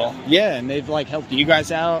part of that. Yeah, and they've helped you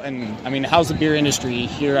guys out. And I mean, how's the beer industry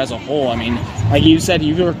here as a whole? I mean, like you said,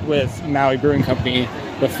 you worked with Maui Brewing Company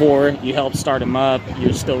before. You helped start them up.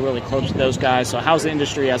 You're still really close to those guys. So how's the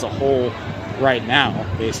industry as a whole right now,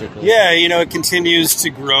 basically? Yeah, it continues to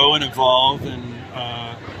grow and evolve. And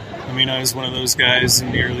I was one of those guys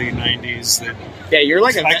in the early 90s that... Yeah, you're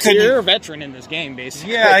you're a veteran in this game,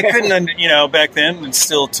 basically. Yeah, I couldn't, back then, and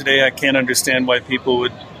still today, I can't understand why people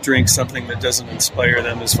would drink something that doesn't inspire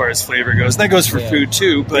them as far as flavor goes. That goes for food,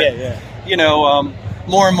 too. But,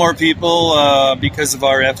 more and more people, because of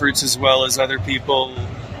our efforts as well as other people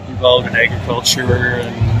involved in agriculture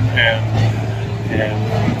and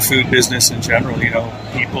food business in general,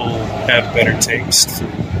 people have better taste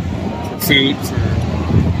for food,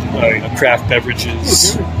 craft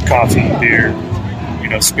beverages, coffee, beer,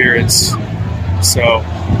 spirits. So,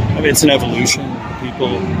 it's an evolution.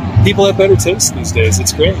 People have better taste these days.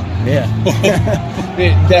 It's great. Yeah.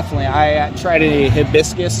 Definitely. I tried a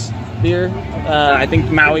hibiscus beer. I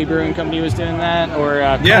think Maui Brewing Company was doing that. Or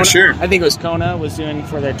Kona. Yeah, sure. I think it was Kona was doing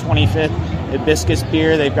for their 25th hibiscus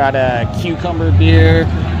beer. They've got a cucumber beer.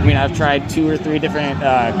 I've tried 2 or 3 different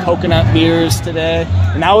coconut beers today.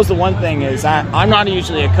 And that was the one thing is I'm not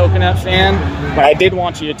usually a coconut fan, but I did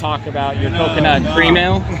want you to talk about your coconut cream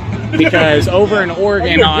ale. Because over in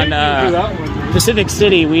Oregon on Pacific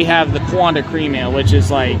City, we have the Kiwanda Cream Ale, which is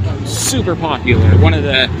super popular. One of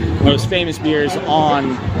the most famous beers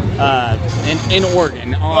on in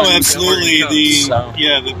Oregon. Absolutely.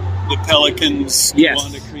 The Pelicans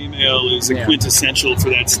Kiwanda Cream Ale is a quintessential for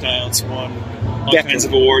that style. It's won all kinds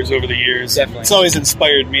of awards over the years. Definitely. It's always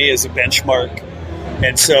inspired me as a benchmark,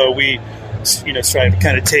 and so we try to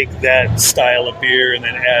kind of take that style of beer and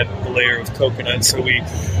then add a layer of coconut. So we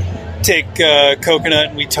take coconut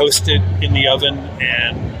and we toast it in the oven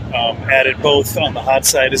and add it both on the hot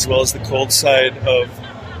side as well as the cold side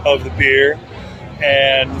of the beer.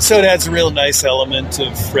 And so it adds a real nice element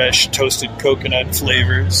of fresh toasted coconut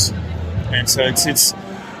flavors. And so it's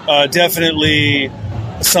definitely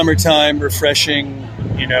a summertime refreshing,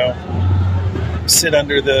 sit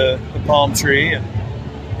under the palm tree and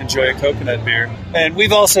enjoy a coconut beer. And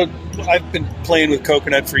I've been playing with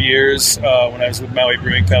coconut for years. When I was with Maui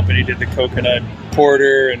Brewing Company, did the coconut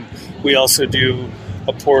porter, and we also do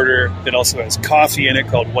a porter that also has coffee in it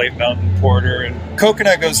called White Mountain Porter. And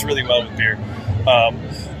coconut goes really well with beer.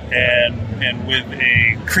 And with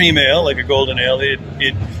a cream ale, like a golden ale,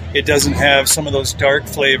 it doesn't have some of those dark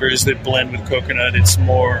flavors that blend with coconut. It's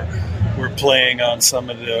more, we're playing on some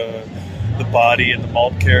of the body and the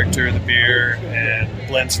malt character of the beer, and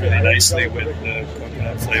blends really nicely with the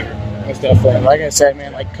coconut flavor. Most definitely. Like I said,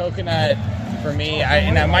 man, coconut for me,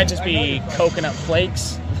 and that might just be coconut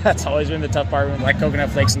flakes. That's always been the tough part, with coconut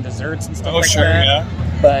flakes and desserts and stuff that. Yeah.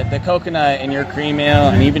 But the coconut in your cream ale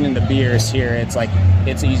and even in the beers here, it's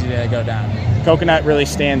easy to go down. Coconut really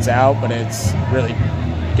stands out, but it's really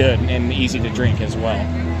good and easy to drink as well.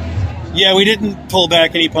 Yeah, we didn't pull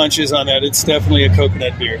back any punches on that. It's definitely a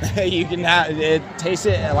coconut beer. You can taste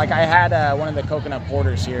it. I had one of the coconut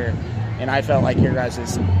porters here, and I felt like your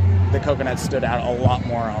guys' the coconut stood out a lot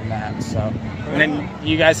more on that. So, and then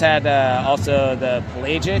you guys had also the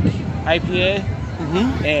Pelagic IPA,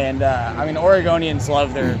 and Oregonians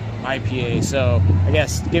love their IPA. So I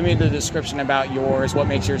guess give me the description about yours. What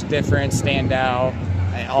makes yours different, stand out?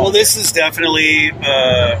 Well, this is definitely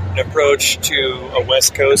an approach to a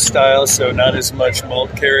West Coast style, so not as much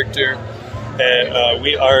malt character.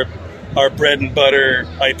 Our bread and butter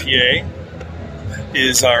IPA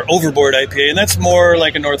is our Overboard IPA, and that's more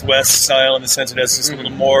like a Northwest style in the sense it has just a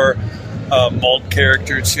little more malt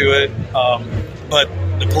character to it. But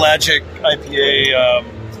the Pelagic IPA,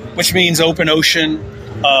 which means open ocean,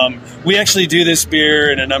 we actually do this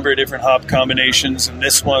beer in a number of different hop combinations, and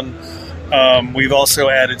this one We've also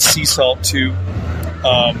added sea salt too.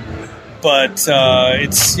 But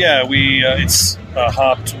it's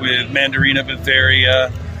hopped with Mandarina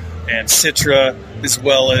Bavaria and Citra, as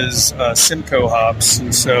well as Simcoe hops,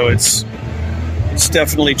 and so it's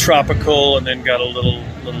definitely tropical, and then got a little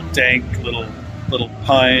dank, little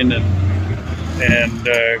pine and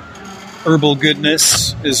herbal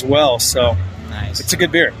goodness as well. So nice. It's a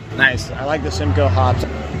good beer. Nice. I like the Simcoe hops.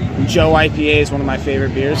 Joe IPA is one of my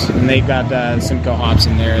favorite beers, and they've got Simcoe hops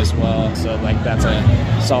in there as well. So like that's a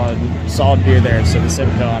solid beer there. So the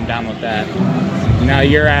Simcoe, I'm down with that. Now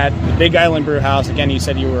you're at the Big Island Brew House again. You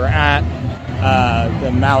said you were at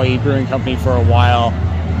the Maui Brewing Company for a while.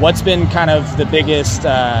 What's been kind of the biggest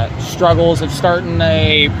struggles of starting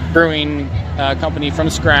a brewing company from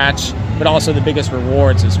scratch, but also the biggest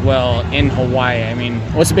rewards as well in Hawaii? I mean,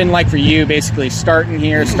 what's it been like for you basically starting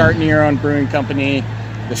your own brewing company,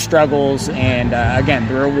 the struggles, and again,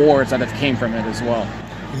 the rewards that have came from it as well?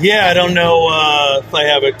 Yeah, I don't know if I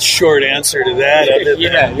have a short answer to that.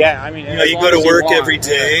 Yeah. I mean, you go to work every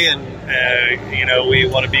day, and we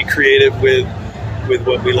want to be creative with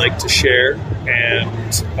what we like to share, and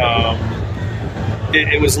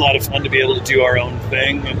it was a lot of fun to be able to do our own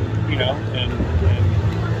thing, and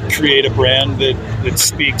create a brand that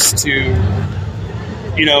speaks to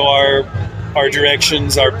our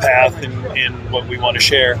directions, our path in what we want to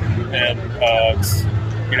share, and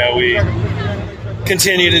we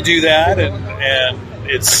continue to do that, and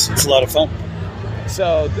it's a lot of fun.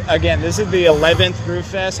 So again, this is the 11th Brew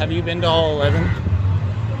Fest. Have you been to all 11?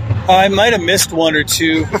 I might have missed one or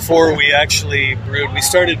two before we actually brewed. We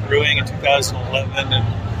started brewing in 2011,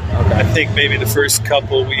 and I think maybe the first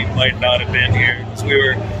couple we might not have been here because we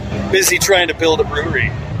were busy trying to build a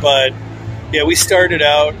brewery. But yeah, we started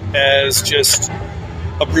out as just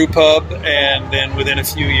a brew pub, and then within a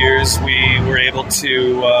few years we were able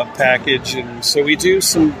to package, and so we do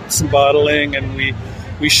some bottling, and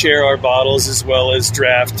we share our bottles as well as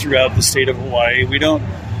draft throughout the state of Hawaii. We don't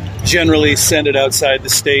generally send it outside the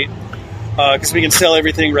state because we can sell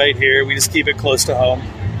everything right here. We just keep it close to home.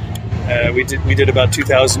 We did about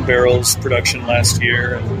 2,000 barrels production last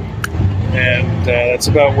year, and that's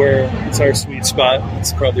about where it's our sweet spot.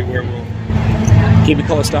 It's probably where we'll keep it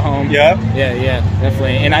close to home. Yeah,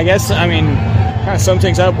 definitely. And I guess, I mean, kind of sum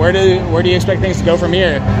things up. Where do you expect things to go from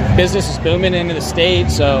here? Business is booming into the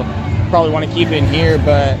state, so probably want to keep it in here.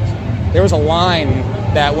 But there was a line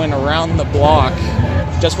that went around the block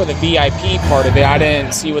just for the VIP part of it. I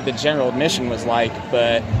didn't see what the general admission was like,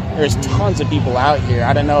 but there's tons of people out here.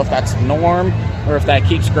 I don't know if that's the norm or if that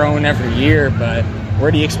keeps growing every year, but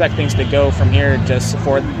where do you expect things to go from here just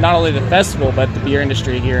for not only the festival, but the beer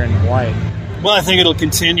industry here in Hawaii? Well, I think it'll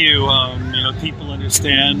continue. People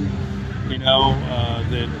understand,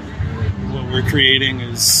 that what we're creating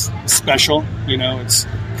is special. It's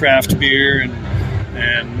craft beer,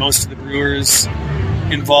 and most of the brewers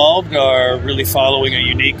involved are really following a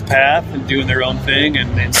unique path and doing their own thing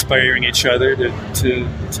and inspiring each other to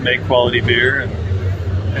make quality beer.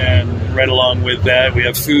 And right along with that, we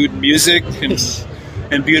have food and music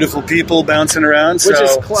and beautiful people bouncing around. Which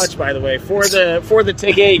is clutch, by the way. For the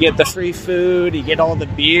ticket, you get the free food, you get all the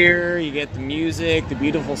beer, you get the music, the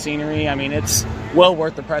beautiful scenery. I mean, it's well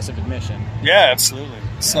worth the price of admission. Yeah, absolutely.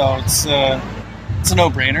 So it's a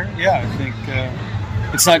no-brainer. Yeah, I think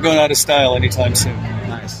it's not going out of style anytime soon.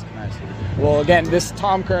 Nice. Well, again, this is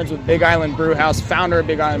Tom Kearns with Big Island Brew House, founder of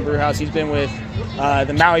Big Island Brew House. He's been with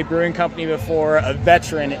the Maui Brewing Company before, a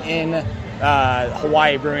veteran in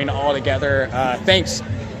Hawaii brewing altogether. Thanks.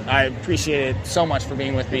 I appreciate it so much for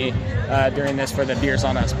being with me during this for the Beers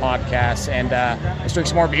on Us podcast. And let's drink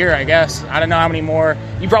some more beer, I guess. I don't know how many more.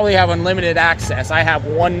 You probably have unlimited access. I have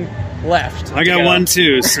one left. I got one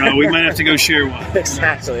too, so we might have to go share one.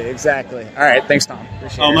 Exactly. All right. Thanks, Tom.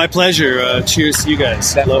 Appreciate it. My pleasure. Cheers to you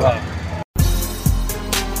guys. Aloha.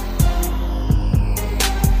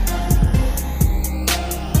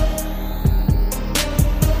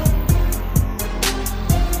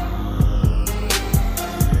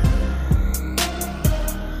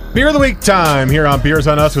 Beer of the Week time here on Beers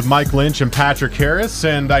on Us with Mike Lynch and Patrick Harris.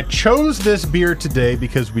 And I chose this beer today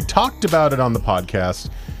because we talked about it on the podcast,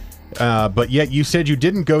 but yet you said you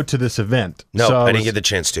didn't go to this event. No, so I didn't get the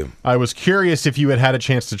chance to. I was curious if you had a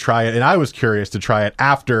chance to try it, and I was curious to try it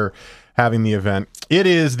after having the event. It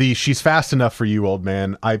is the She's Fast Enough for You, Old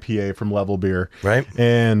Man IPA from Level Beer. Right.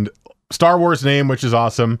 And Star Wars name, which is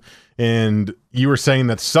awesome. And you were saying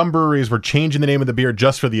that some breweries were changing the name of the beer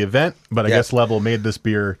just for the event, but I guess Level made this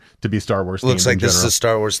beer to be Star Wars themed. Looks like this is a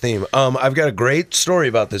Star Wars theme. I've got a great story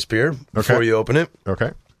about this beer before you open it.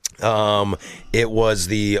 Okay. It was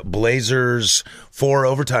the Blazers 4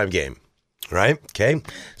 overtime game. Right? Okay.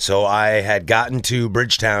 So I had gotten to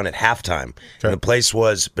Bridgetown at halftime, and the place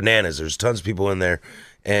was bananas. There's tons of people in there.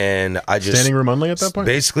 And I just standing room only at that point?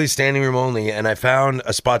 Basically standing room only. And I found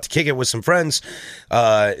a spot to kick it with some friends,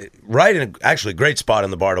 right in actually a great spot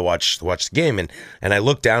in the bar to watch the game. And I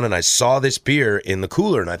looked down and I saw this beer in the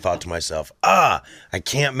cooler, and I thought to myself, I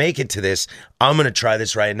can't make it to this. I'm going to try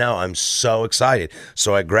this right now. I'm so excited.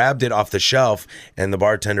 So I grabbed it off the shelf, and the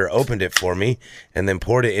bartender opened it for me and then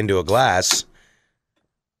poured it into a glass.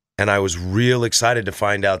 And I was real excited to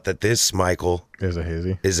find out that this, Michael, is a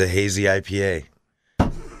hazy IPA.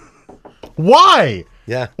 Why?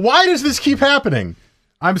 Yeah. Why does this keep happening?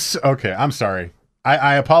 Okay. I'm sorry.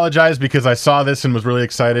 I apologize because I saw this and was really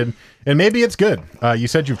excited, and maybe it's good. You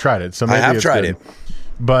said you've tried it, so maybe I have it's tried good. it,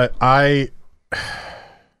 but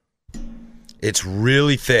it's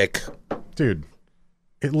really thick, dude.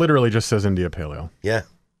 It literally just says India Pale Ale. Yeah,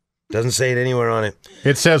 doesn't say it anywhere on it.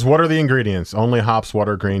 It says, "What are the ingredients? Only hops,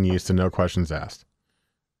 water, grain, yeast, and no questions asked."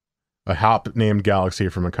 A hop named Galaxy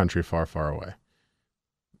from a country far, far away.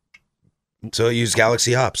 So use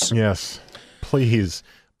Galaxy hops. Yes. Please,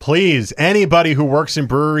 anybody who works in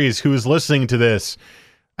breweries who is listening to this,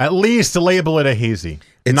 at least label it a hazy.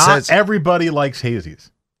 Not everybody likes hazies.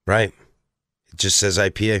 Right. It just says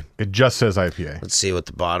IPA. It just says IPA. Let's see what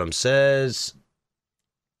the bottom says.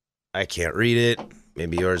 I can't read it.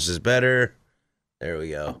 Maybe yours is better. There we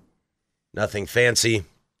go. Nothing fancy.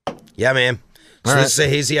 Yeah, man. So this is a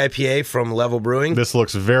hazy IPA from Level Brewing. This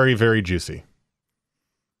looks very, very juicy.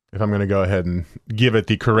 If I'm going to go ahead and give it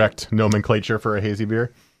the correct nomenclature for a hazy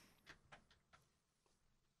beer.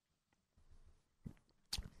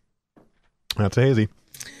 That's a hazy.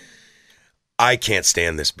 I can't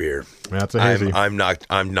stand this beer. That's a hazy. I'm not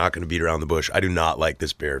going to beat around the bush. I do not like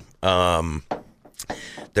this beer.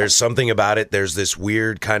 There's something about it. There's this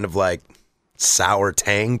weird kind of like sour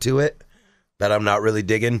tang to it that I'm not really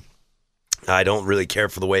digging. I don't really care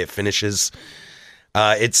for the way it finishes.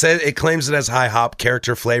 It claims it has high hop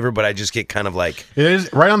character flavor, but I just get kind of like... It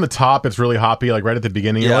is right on the top. It's really hoppy, like right at the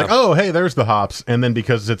beginning. You're like, oh, hey, there's the hops. And then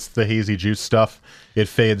because it's the hazy juice stuff, it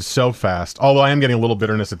fades so fast. Although I am getting a little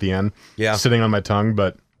bitterness at the end, sitting on my tongue,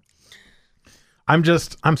 but I'm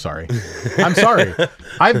sorry. I'm sorry.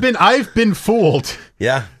 I've been fooled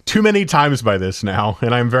too many times by this now,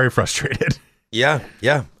 and I'm very frustrated. Yeah.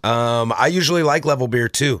 I usually like Level Beer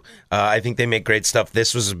too. I think they make great stuff.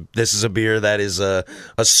 This is a beer that is a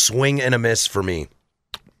swing and a miss for me.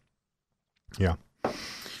 Yeah,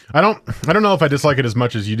 I don't know if I dislike it as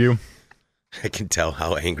much as you do. I can tell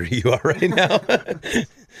how angry you are right now.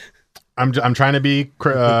 I'm trying to be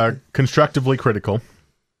constructively critical.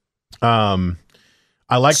 I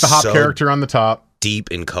like the hop character on the top.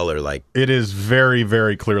 Deep in color, like it is very,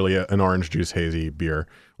 very clearly an orange juice hazy beer.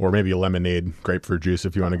 Or maybe a lemonade, grapefruit juice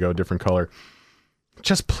if you want to go a different color.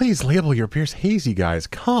 Just please label your beers hazy, guys.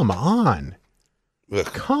 Come on. Ugh.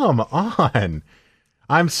 Come on.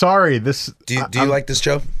 I'm sorry. Do you like this,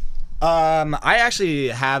 Joe? I actually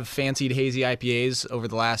have fancied hazy IPAs over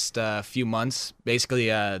the last few months. Basically,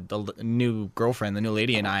 the new girlfriend, the new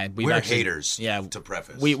lady, and I. We're haters. Yeah, to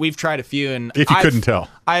preface, we've tried a few, and if you couldn't tell,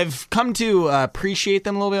 I've come to appreciate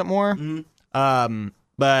them a little bit more. Mm-hmm.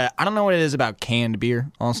 But I don't know what it is about canned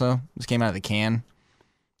beer. Also, this came out of the can.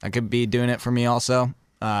 That could be doing it for me. Also,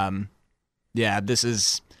 this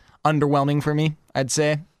is underwhelming for me, I'd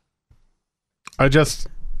say.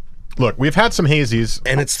 Look, we've had some hazies.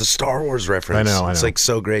 And it's the Star Wars reference. I know. It's like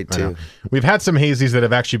so great, too. We've had some hazies that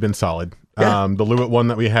have actually been solid. Yeah. The Lewitt one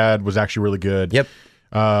that we had was actually really good. Yep.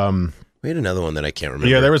 We had another one that I can't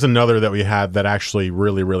remember. Yeah, there was another that we had that actually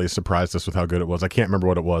really, really surprised us with how good it was. I can't remember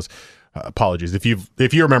what it was. Apologies. If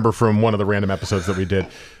you remember from one of the random episodes that we did,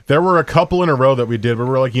 there were a couple in a row that we did where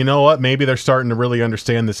we're like, you know what? Maybe they're starting to really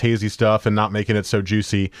understand this hazy stuff and not making it so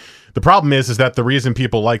juicy. The problem is that the reason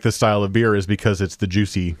people like this style of beer is because it's the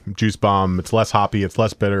juicy juice bomb. It's less hoppy. It's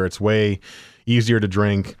less bitter. It's way easier to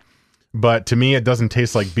drink. But to me, it doesn't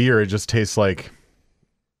taste like beer. It just tastes like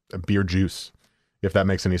a beer juice, if that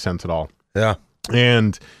makes any sense at all. Yeah.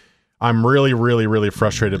 And I'm really, really, really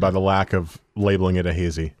frustrated by the lack of labeling it a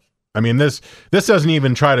hazy. I mean, this doesn't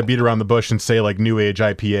even try to beat around the bush and say like New Age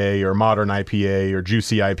IPA or Modern IPA or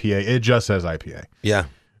Juicy IPA. It just says IPA. Yeah.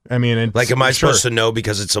 I mean, like, am I supposed to know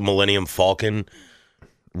because it's a Millennium Falcon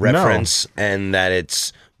reference and that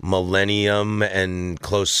it's millennium and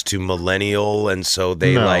close to millennial, and so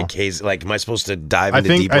they like haze? Like, am I supposed to dive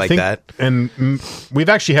into deep like that? And we've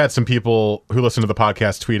actually had some people who listen to the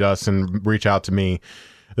podcast tweet us and reach out to me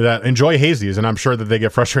that enjoy hazies, and I'm sure that they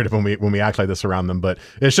get frustrated when we act like this around them, but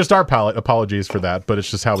it's just our palate. Apologies for that, but it's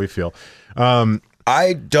just how we feel.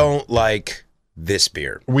 I don't like this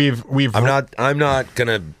beer. I'm not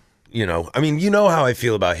gonna, I mean, you know how I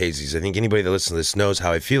feel about hazies. I think anybody that listens to this knows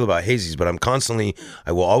how I feel about hazies, but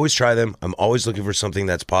I will always try them. I'm always looking for something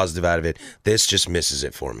that's positive out of it. This just misses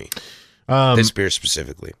it for me. This beer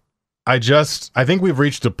specifically. I think we've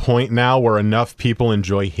reached a point now where enough people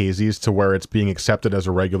enjoy hazies to where it's being accepted as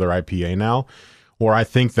a regular IPA now, or I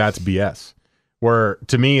think that's BS. Where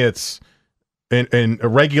to me it's and a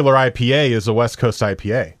regular IPA is a West Coast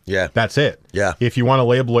IPA. Yeah. That's it. Yeah. If you want to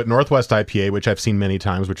label it Northwest IPA, which I've seen many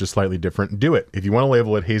times, which is slightly different, do it. If you want to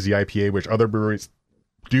label it Hazy IPA, which other breweries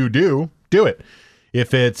do it.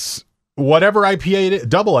 If it's whatever IPA it is,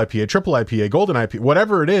 double IPA, triple IPA, golden IPA,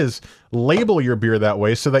 whatever it is, label your beer that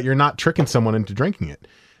way so that you're not tricking someone into drinking it.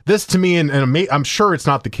 This to me, and I'm sure it's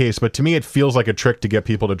not the case, but to me it feels like a trick to get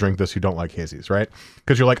people to drink this who don't like hazies, right?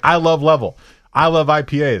 Because you're like, I love Level. I love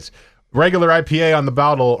IPAs. Regular IPA on the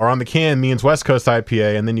bottle or on the can means West Coast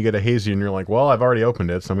IPA, and then you get a hazy and you're like, well, I've already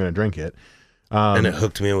opened it, so I'm going to drink it. And it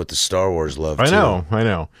hooked me in with the Star Wars love, too. I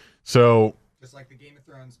know. So... Just like the Game of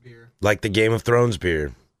Thrones beer. Like the Game of Thrones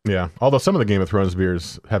beer. Yeah, although some of the Game of Thrones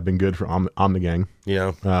beers have been good for on the gang.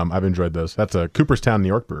 Yeah. I've enjoyed those. That's a Cooperstown, New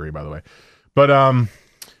York brewery, by the way. But,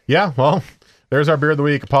 yeah, well... There's our beer of the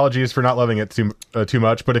week. Apologies for not loving it too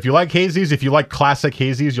much. But if you like hazies, if you like classic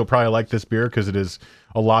hazies, you'll probably like this beer because it is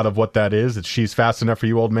a lot of what that is. She's fast enough for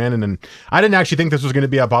you, old man. And then I didn't actually think this was going to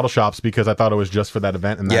be at bottle shops because I thought it was just for that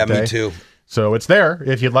event and that day. Yeah, me too. So it's there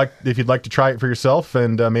if you'd like to try it for yourself,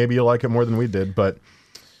 and maybe you'll like it more than we did. But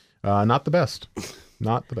not the best.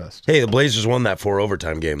 Not the best. Hey, the Blazers won that 4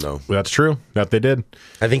 overtime game, though. That's true. That they did.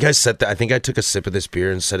 I think I took a sip of this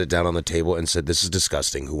beer and set it down on the table and said, "This is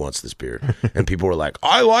disgusting. Who wants this beer?" And people were like,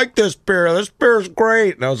 "I like this beer. This beer's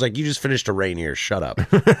great." And I was like, "You just finished a Rainier. Shut up."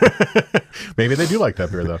 Maybe they do like that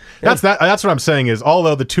beer, though. That's what I'm saying is,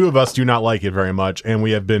 although the two of us do not like it very much, and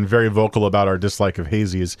we have been very vocal about our dislike of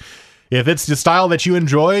hazies, if it's the style that you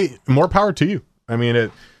enjoy, more power to you. I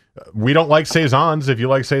mean, we don't like saisons. If you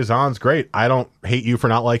like saisons, great. I don't hate you for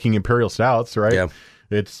not liking imperial stouts, right? Yeah.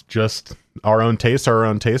 It's just our own taste,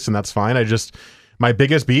 and that's fine. My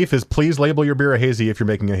biggest beef is please label your beer a hazy if you're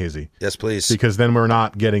making a hazy. Yes, please. Because then we're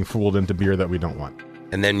not getting fooled into beer that we don't want.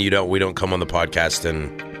 And then we don't come on the podcast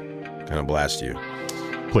and kind of blast you.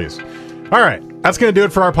 Please. All right. That's going to do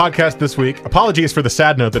it for our podcast this week. Apologies for the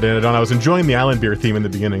sad note that ended on. I was enjoying the Island beer theme in the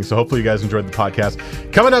beginning, so hopefully you guys enjoyed the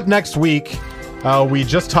podcast. Coming up next week, we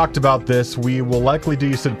just talked about this. We will likely do,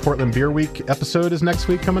 you said Portland Beer Week episode is next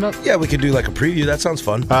week coming up? Yeah, we could do like a preview. That sounds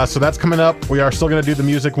fun. So that's coming up. We are still going to do the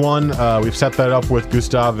music one. We've set that up with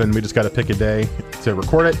Gustav, and we just got to pick a day to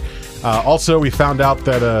record it. Also, we found out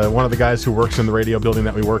that one of the guys who works in the radio building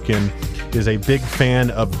that we work in is a big fan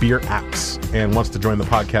of beer apps and wants to join the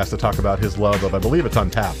podcast to talk about his love of, I believe it's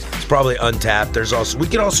Untapped. It's probably Untapped. We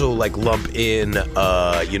could also like lump in, some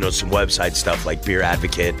website stuff like Beer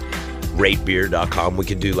Advocate, ratebeer.com. We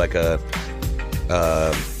could do like a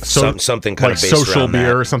something kind like of based social around beer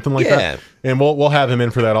that. or something like that. And we'll have him in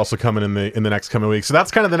for that also coming in the next coming week. So that's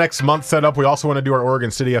kind of the next month setup. We also want to do our Oregon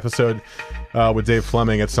City episode with Dave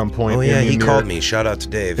Fleming at some point. Oh yeah, he called me. Shout out to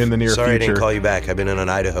Dave. In the near Sorry future. I didn't call you back. I've been in an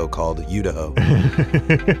Idaho called Udaho.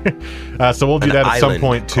 So we'll do that at some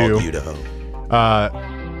point too. Udaho.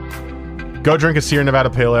 Go drink a Sierra Nevada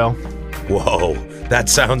Pale Ale. Whoa, that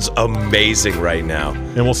sounds amazing right now.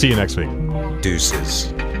 And we'll see you next week.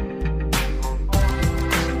 Deuces.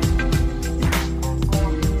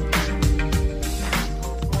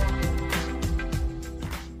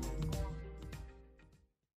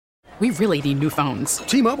 We really need new phones.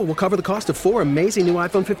 T-Mobile will cover the cost of 4 amazing new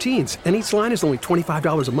iPhone 15s, and each line is only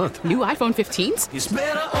 $25 a month. New iPhone 15s? It's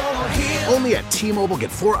better over here. Only at T-Mobile, get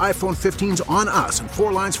 4 iPhone 15s on us and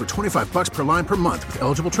 4 lines for $25 per line per month with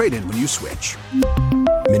eligible trade-in when you switch.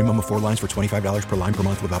 Minimum of 4 lines for $25 per line per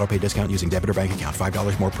month with autopay discount using debit or bank account.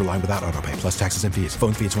 $5 more per line without autopay, plus taxes and fees.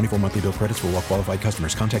 Phone fee at 24 monthly bill credits for well-qualified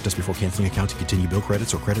customers. Contact us before canceling account to continue bill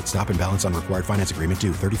credits or credit stop and balance on required finance agreement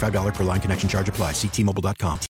due. $35 per line connection charge applies. See T-Mobile.com.